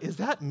brain. It's like, is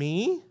that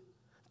me?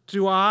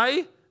 Do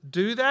I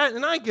do that?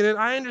 And I get it.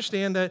 I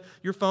understand that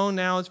your phone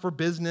now is for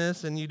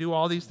business and you do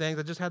all these things.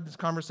 I just had this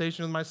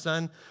conversation with my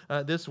son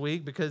this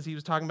week because he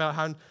was talking about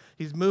how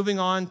he's moving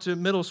on to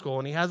middle school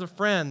and he has a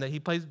friend that he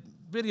plays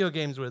video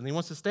games with and he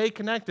wants to stay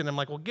connected. I'm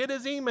like, well, get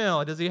his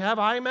email. Does he have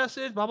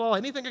iMessage? Blah, blah, blah.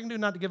 Anything I can do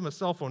not to give him a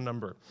cell phone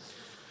number.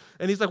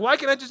 And he's like, why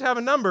can't I just have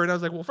a number? And I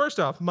was like, well, first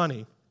off,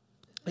 money.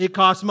 It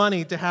costs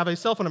money to have a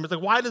cell phone number. It's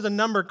like, why does a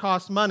number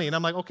cost money? And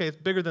I'm like, okay, it's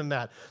bigger than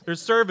that.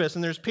 There's service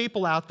and there's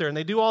people out there and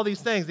they do all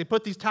these things. They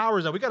put these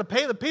towers up. We got to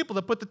pay the people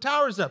that put the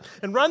towers up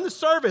and run the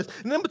service.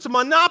 And then it's a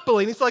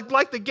monopoly. And he's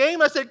like the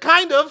game? I said,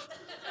 kind of.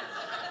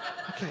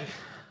 Okay.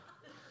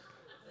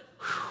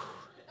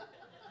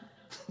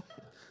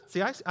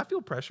 See, I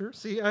feel pressure.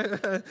 See,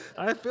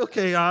 I feel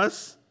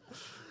chaos.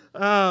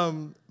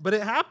 But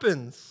it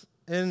happens.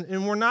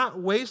 And we're not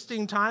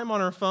wasting time on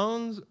our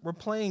phones. We're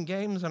playing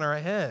games in our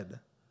head.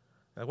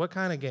 What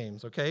kind of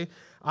games, okay?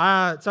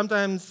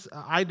 Sometimes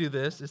I do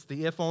this. It's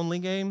the if-only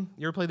game.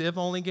 You ever play the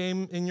if-only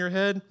game in your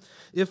head?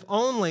 If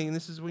only, and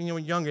this is when you were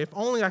younger, if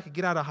only I could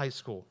get out of high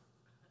school.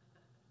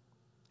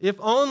 If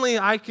only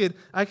I could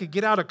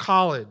get out of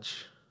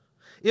college.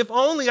 If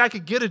only I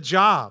could get a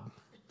job.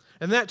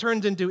 And that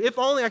turns into, if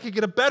only I could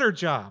get a better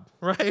job,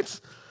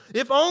 right?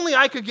 If only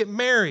I could get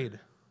married.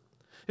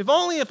 If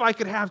only if I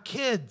could have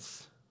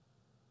kids.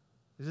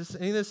 Does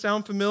any of this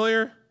sound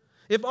familiar?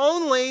 If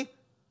only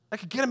I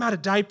could get them out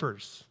of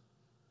diapers.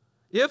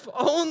 If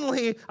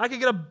only I could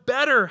get a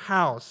better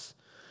house.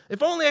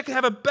 If only I could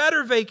have a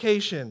better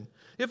vacation.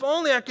 If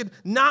only I could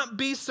not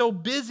be so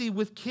busy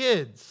with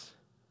kids.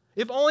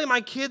 If only my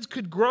kids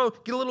could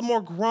get a little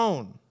more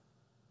grown.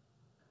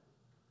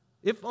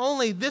 If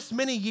only this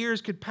many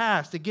years could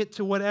pass to get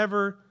to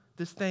whatever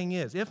this thing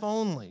is. If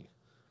only.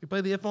 You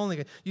play the if only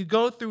game. You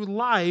go through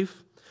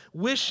life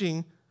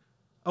wishing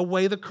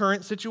away the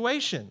current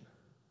situation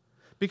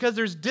because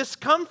there's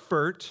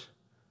discomfort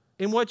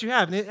in what you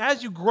have. And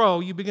as you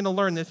grow, you begin to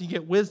learn this. You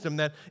get wisdom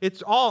that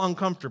it's all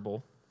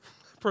uncomfortable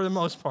for the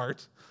most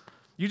part.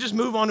 You just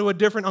move on to a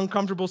different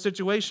uncomfortable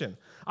situation.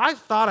 I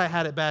thought I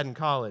had it bad in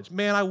college.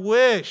 Man, I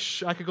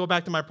wish I could go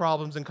back to my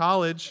problems in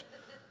college.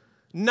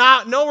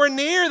 Nowhere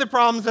near the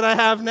problems that I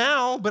have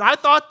now, but I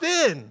thought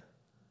then,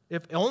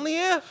 only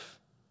if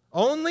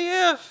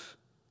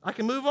I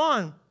can move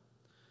on.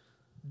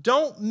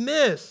 Don't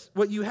miss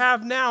what you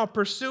have now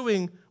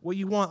pursuing what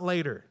you want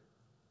later.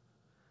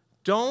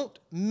 Don't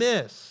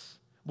miss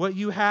what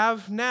you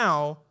have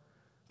now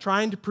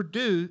trying to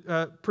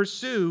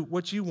pursue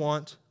what you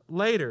want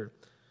later.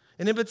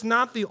 And if it's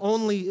not the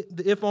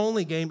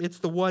if-only game, it's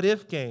the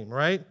what-if game,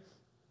 right?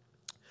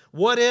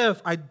 What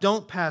if I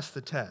don't pass the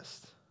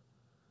test?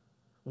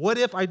 What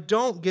if I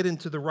don't get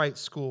into the right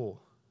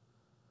school?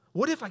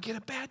 What if I get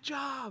a bad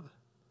job?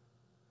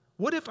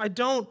 What if I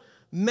don't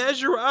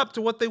measure up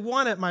to what they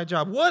want at my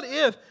job? What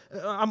if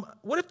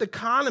the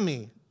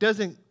economy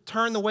doesn't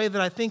turn the way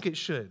that I think it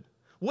should?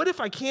 What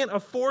if I can't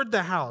afford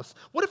the house?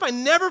 What if I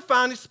never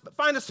find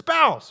a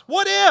spouse?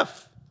 What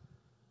if?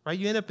 Right?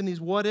 You end up in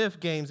these what if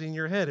games in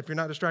your head if you're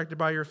not distracted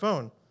by your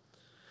phone. And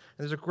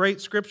there's a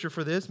great scripture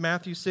for this,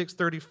 Matthew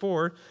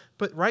 6:34.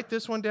 Write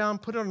this one down,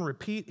 put it on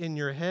repeat in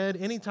your head.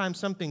 Anytime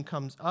something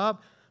comes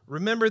up,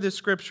 remember this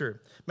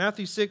scripture.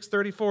 Matthew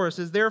 6:34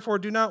 says, "Therefore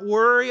do not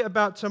worry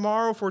about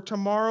tomorrow, for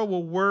tomorrow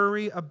will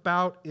worry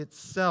about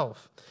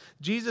itself."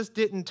 Jesus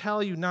didn't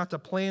tell you not to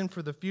plan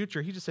for the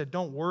future. He just said,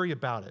 don't worry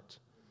about it.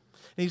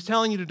 And he's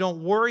telling you to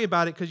don't worry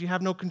about it because you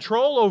have no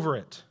control over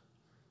it.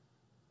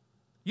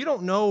 You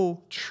don't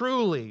know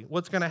truly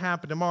what's going to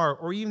happen tomorrow,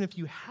 or even if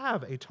you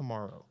have a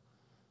tomorrow.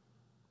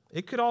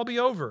 It could all be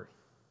over.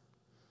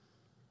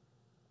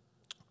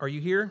 Are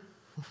you here?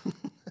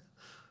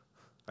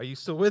 Are you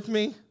still with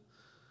me?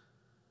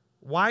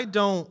 Why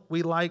don't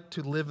we like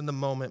to live in the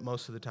moment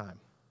most of the time?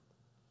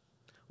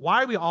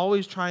 Why are we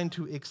always trying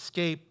to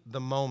escape the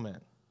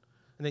moment?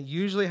 And it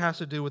usually has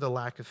to do with a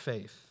lack of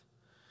faith.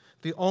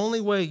 The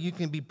only way you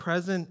can be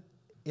present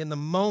in the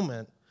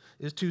moment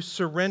is to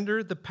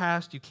surrender the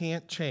past you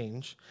can't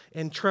change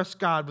and trust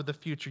God with the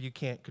future you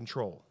can't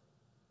control.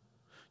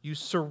 You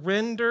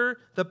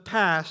surrender the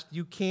past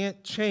you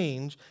can't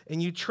change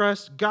and you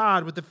trust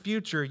God with the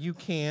future you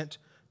can't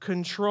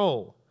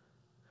control.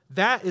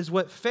 That is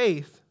what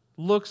faith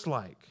looks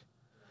like.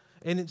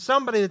 And it's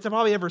somebody that's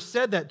probably ever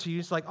said that to you.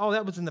 It's like, oh,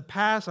 that was in the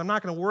past. I'm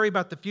not going to worry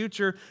about the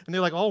future. And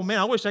they're like, oh, man,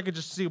 I wish I could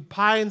just see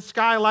pie in the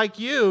sky like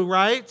you,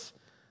 right?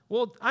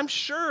 Well, I'm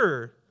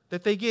sure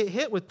that they get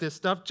hit with this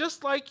stuff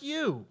just like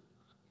you.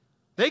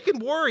 They can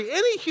worry.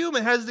 Any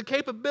human has the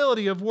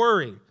capability of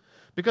worry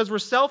because we're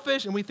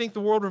selfish and we think the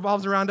world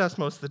revolves around us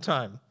most of the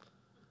time.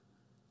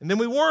 And then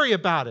we worry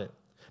about it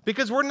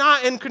because we're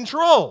not in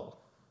control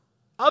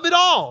of it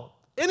all.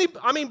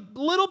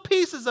 Little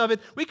pieces of it,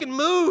 we can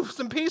move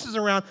some pieces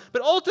around,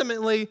 but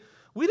ultimately,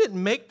 we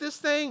didn't make this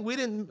thing. We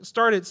didn't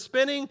start it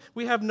spinning.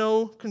 We have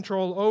no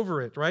control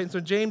over it, right? And so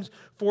James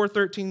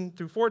 4:13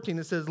 through 14,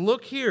 it says,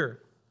 "Look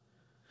here,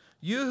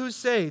 you who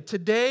say,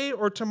 today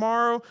or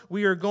tomorrow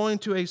we are going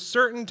to a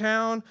certain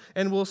town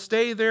and we'll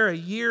stay there a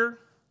year.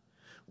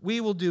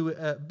 We will do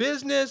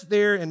business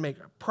there and make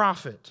a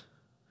profit.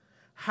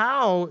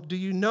 How do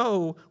you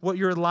know what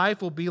your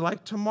life will be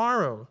like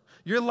tomorrow?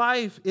 Your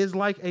life is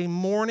like a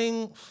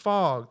morning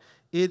fog.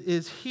 It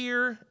is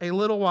here a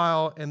little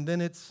while and then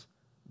it's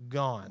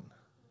gone."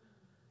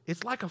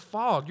 It's like a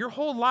fog. Your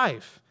whole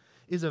life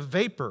is a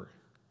vapor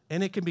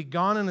and it can be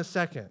gone in a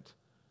second.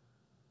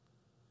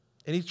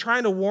 And he's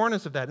trying to warn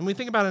us of that. And we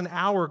think about an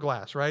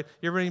hourglass, right?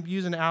 You ever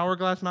use an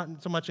hourglass?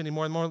 Not so much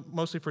anymore,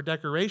 mostly for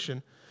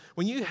decoration.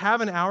 When you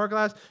have an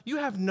hourglass, you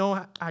have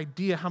no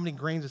idea how many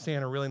grains of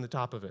sand are really in the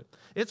top of it.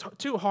 It's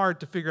too hard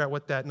to figure out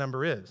what that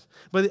number is.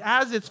 But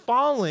as it's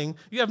falling,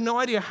 you have no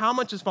idea how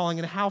much is falling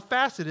and how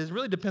fast it is. It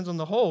really depends on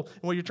the hole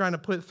and what you're trying to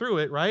put through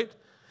it, right?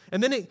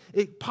 And then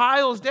it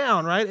piles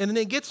down, right? And then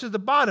it gets to the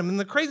bottom. And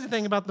the crazy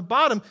thing about the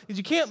bottom is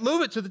you can't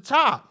move it to the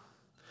top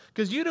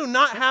because you do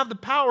not have the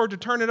power to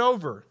turn it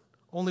over.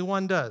 Only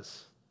one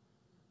does.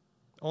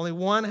 Only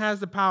one has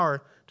the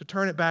power to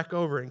turn it back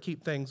over and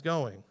keep things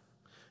going.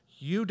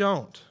 You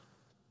don't.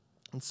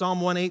 And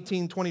Psalm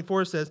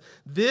 118:24 says,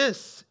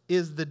 "This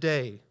is the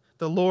day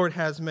the Lord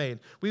has made.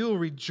 We will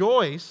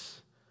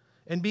rejoice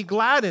and be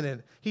glad in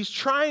it." He's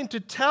trying to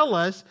tell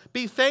us,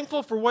 be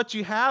thankful for what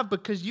you have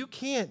because you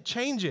can't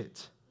change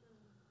it.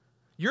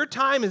 Your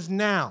time is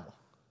now.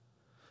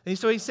 And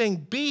so he's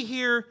saying, be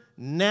here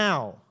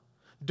now.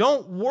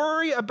 Don't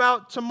worry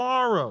about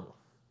tomorrow.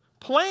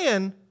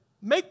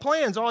 Make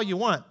plans all you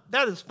want.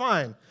 That is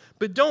fine.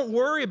 But don't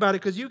worry about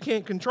it because you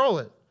can't control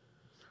it.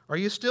 Are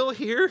you still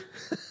here?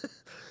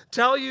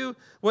 Tell you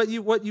what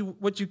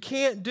you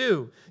can't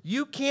do.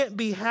 You can't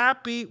be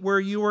happy where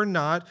you are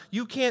not.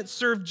 You can't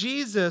serve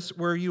Jesus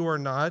where you are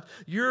not.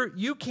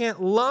 You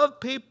can't love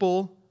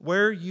people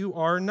where you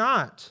are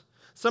not.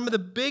 Some of the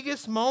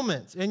biggest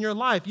moments in your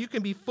life you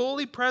can be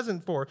fully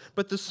present for,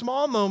 but the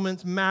small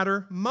moments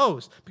matter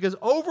most because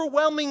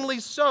overwhelmingly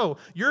so,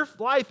 your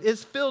life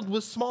is filled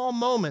with small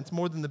moments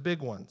more than the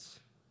big ones.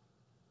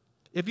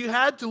 If you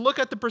had to look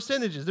at the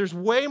percentages, there's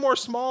way more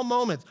small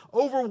moments,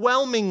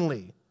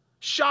 overwhelmingly,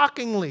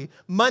 shockingly,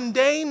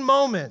 mundane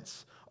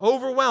moments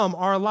overwhelm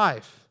our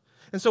life.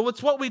 And so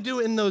it's what we do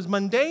in those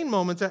mundane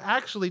moments that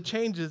actually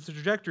changes the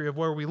trajectory of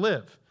where we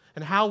live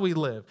and how we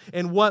live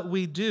and what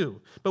we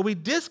do. But we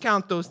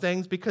discount those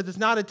things because it's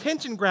not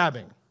attention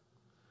grabbing.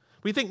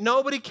 We think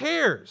nobody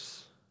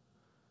cares.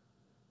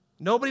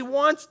 Nobody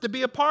wants to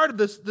be a part of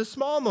the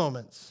small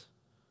moments.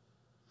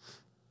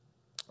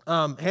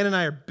 Hannah and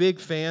I are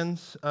big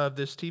fans of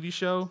this TV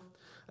show.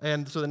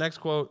 And so the next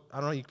quote, I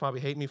don't know, you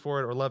probably hate me for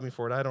it or love me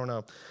for it, I don't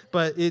know.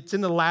 But it's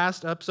in the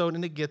last episode,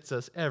 and it gets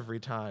us every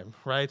time,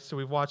 right? So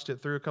we've watched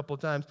it through a couple of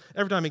times.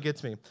 Every time it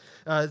gets me.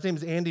 His name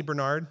is Andy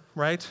Bernard,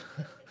 right?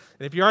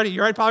 And if you probably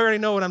already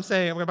know what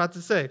I'm about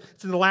to say.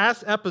 It's in the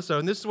last episode,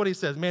 and this is what he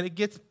says. Man, it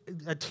gets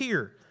a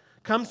tear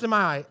comes to my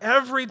eye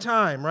every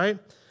time, right?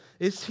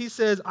 He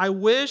says, "I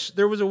wish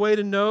there was a way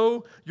to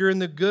know you're in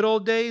the good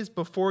old days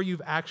before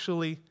you've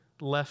actually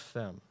left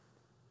them."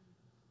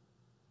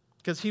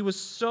 Because he was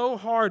so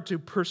hard to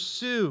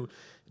pursue.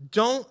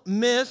 Don't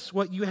miss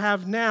what you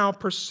have now,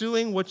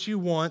 pursuing what you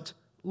want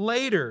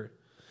later.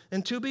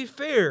 And to be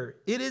fair,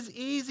 it is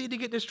easy to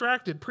get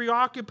distracted,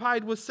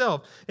 preoccupied with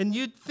self. And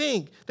you'd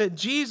think that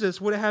Jesus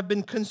would have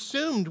been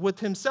consumed with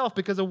himself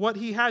because of what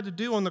he had to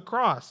do on the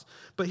cross.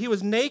 But he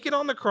was naked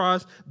on the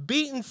cross,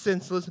 beaten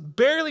senseless,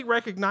 barely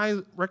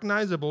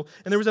recognizable.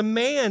 And there was a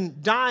man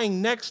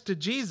dying next to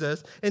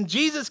Jesus. And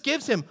Jesus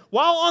gives him,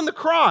 while on the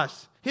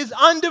cross, his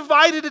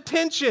undivided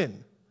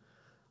attention.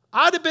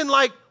 I'd have been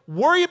like,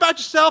 worry about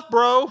yourself,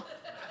 bro.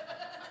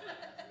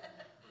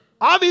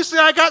 Obviously,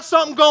 I got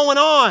something going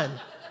on.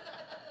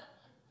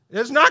 It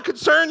does not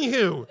concern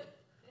you.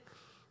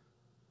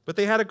 But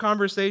they had a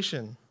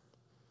conversation,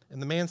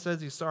 and the man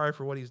says he's sorry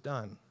for what he's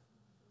done.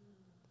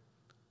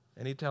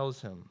 And he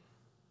tells him,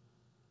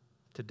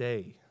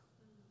 today,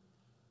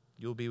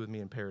 you'll be with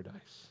me in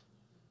paradise.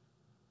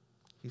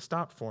 He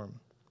stopped for him.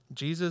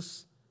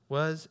 Jesus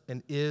was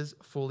and is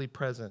fully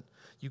present.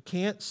 You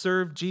can't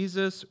serve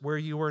Jesus where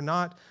you are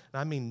not, and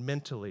I mean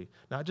mentally,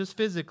 not just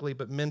physically,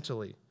 but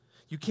mentally.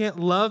 You can't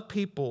love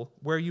people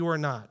where you are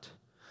not.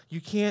 You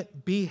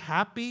can't be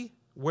happy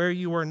where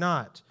you are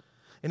not.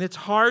 And it's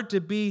hard to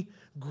be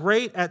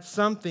great at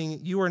something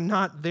you are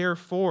not there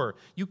for.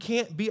 You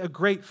can't be a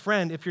great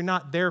friend if you're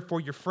not there for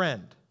your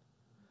friend.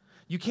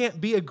 You can't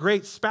be a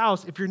great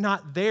spouse if you're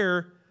not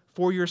there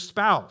for your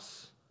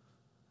spouse.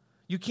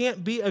 You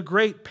can't be a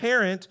great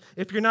parent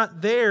if you're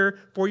not there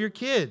for your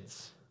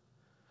kids.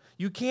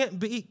 You can't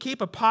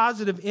keep a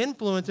positive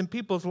influence in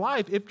people's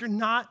life if you're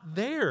not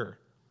there.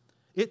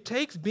 It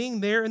takes being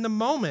there in the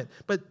moment.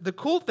 But the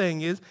cool thing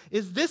is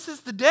this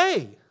is the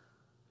day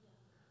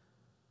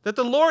that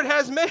the Lord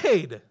has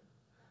made.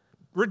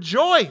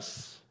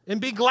 Rejoice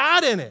and be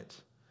glad in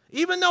it.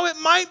 Even though it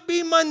might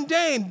be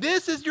mundane,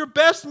 this is your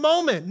best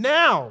moment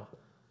now.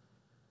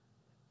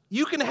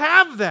 You can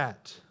have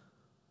that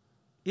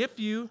if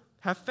you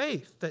have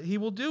faith that he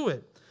will do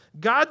it.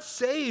 God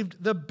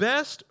saved the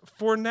best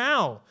for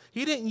now.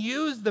 He didn't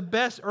use the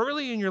best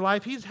early in your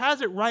life. He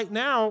has it right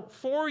now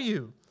for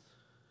you.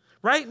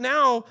 Right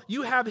now,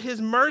 you have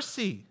his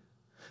mercy.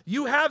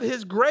 You have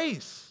his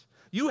grace.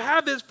 You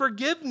have his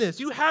forgiveness.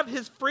 You have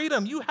his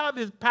freedom. You have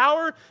his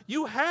power.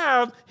 You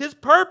have his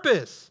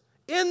purpose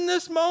in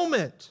this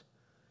moment,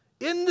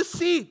 in the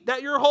seat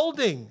that you're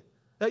holding,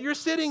 that you're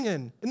sitting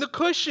in the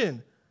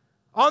cushion.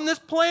 On this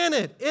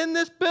planet, in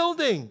this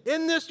building,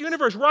 in this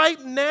universe, right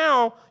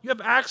now, you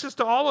have access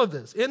to all of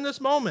this in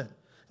this moment.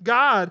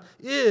 God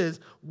is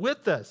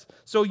with us.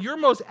 So your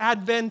most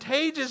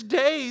advantageous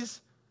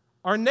days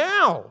are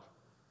now.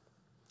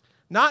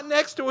 Not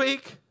next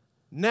week,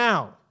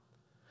 now.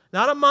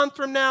 Not a month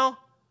from now,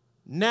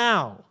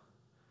 now.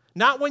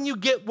 Not when you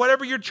get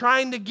whatever you're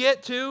trying to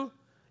get to.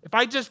 If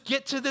I just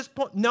get to this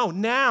point, no,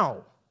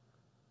 now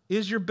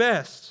is your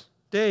best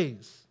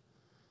days.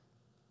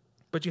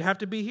 But you have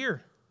to be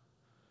here.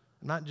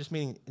 I'm not just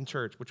meaning in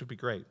church, which would be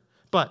great.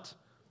 But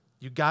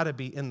you got to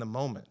be in the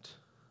moment.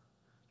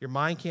 Your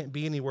mind can't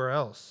be anywhere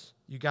else.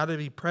 You got to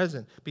be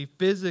present. Be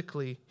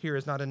physically here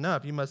is not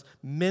enough. You must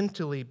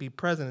mentally be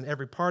present in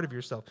every part of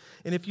yourself.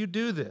 And if you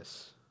do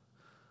this,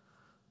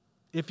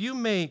 if you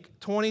make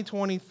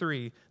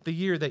 2023 the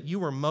year that you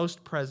were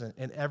most present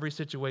in every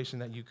situation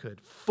that you could,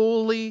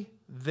 fully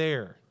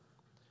there,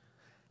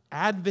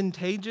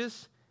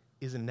 advantageous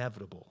is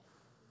inevitable.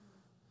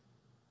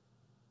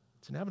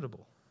 It's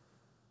inevitable.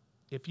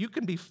 If you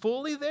can be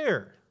fully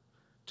there,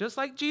 just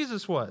like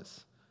Jesus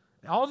was,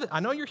 I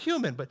know you're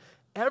human, but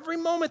every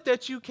moment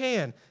that you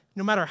can,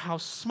 no matter how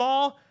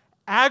small,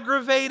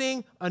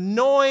 aggravating,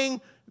 annoying,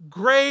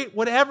 great,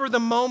 whatever the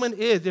moment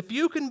is, if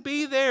you can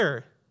be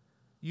there,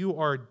 you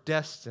are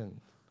destined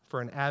for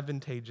an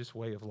advantageous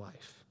way of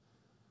life.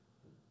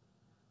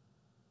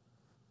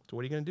 So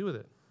what are you going to do with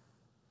it?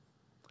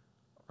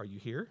 Are you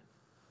here?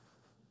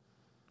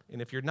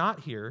 And if you're not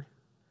here,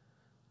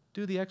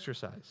 do the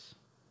exercise.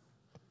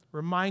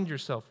 Remind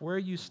yourself where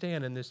you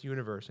stand in this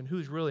universe and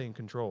who's really in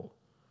control.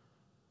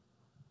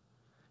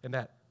 And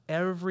that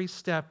every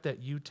step that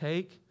you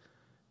take,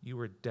 you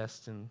are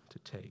destined to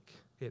take.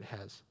 It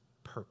has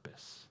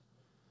purpose.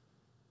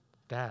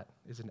 That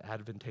is an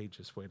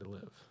advantageous way to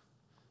live.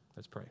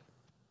 Let's pray.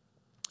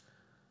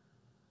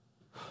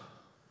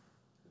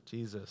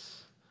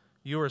 Jesus,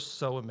 you are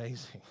so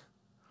amazing.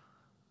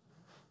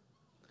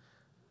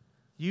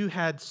 You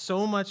had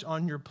so much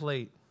on your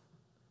plate.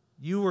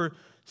 You were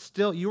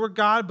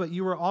God, but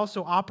you were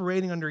also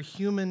operating under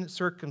human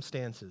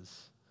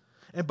circumstances.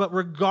 But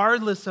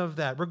regardless of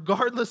that,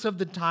 regardless of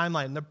the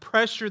timeline, the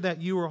pressure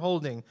that you were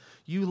holding,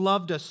 you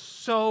loved us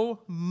so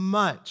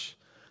much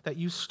that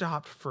you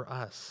stopped for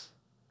us.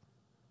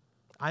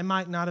 I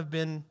might not have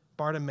been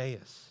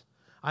Bartimaeus.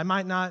 I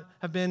might not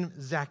have been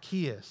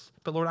Zacchaeus.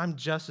 But Lord, I'm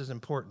just as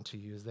important to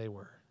you as they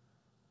were.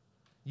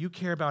 You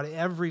care about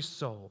every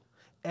soul,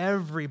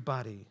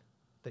 everybody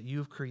that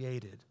you've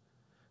created.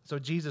 So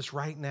Jesus,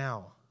 right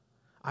now,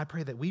 I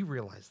pray that we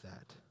realize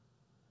that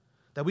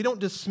we don't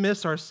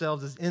dismiss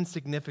ourselves as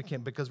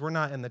insignificant because we're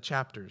not in the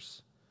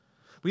chapters.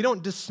 We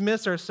don't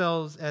dismiss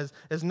ourselves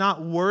as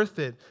not worth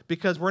it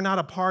because we're not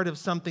a part of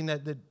something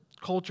that the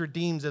culture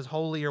deems as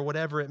holy or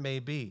whatever it may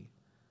be.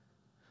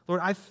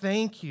 Lord, I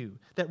thank you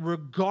that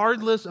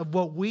regardless of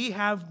what we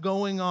have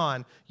going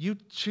on, you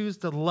choose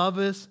to love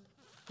us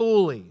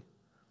fully.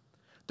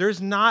 There's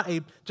not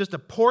just a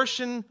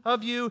portion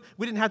of you.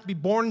 We didn't have to be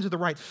born into the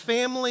right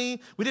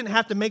family. We didn't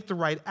have to make the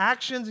right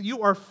actions.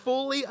 You are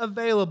fully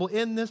available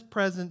in this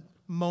present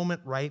moment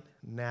right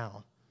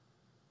now.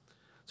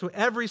 So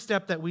every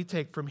step that we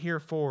take from here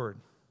forward,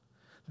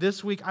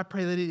 this week, I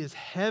pray that it is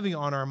heavy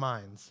on our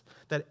minds,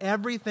 that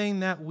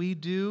everything that we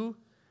do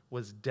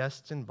was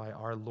destined by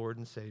our Lord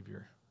and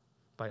Savior,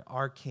 by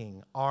our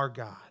King, our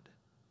God.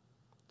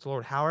 So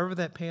Lord, however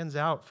that pans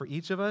out for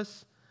each of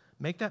us,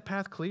 make that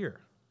path clear.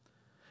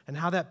 And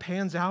how that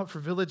pans out for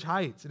Village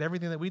Heights and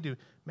everything that we do,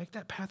 make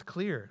that path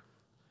clear.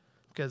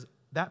 Because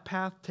that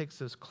path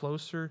takes us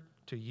closer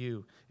to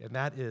you, and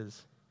that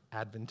is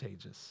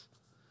advantageous.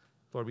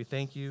 Lord, we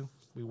thank you.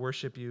 We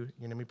worship you. In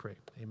your name we pray.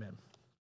 Amen.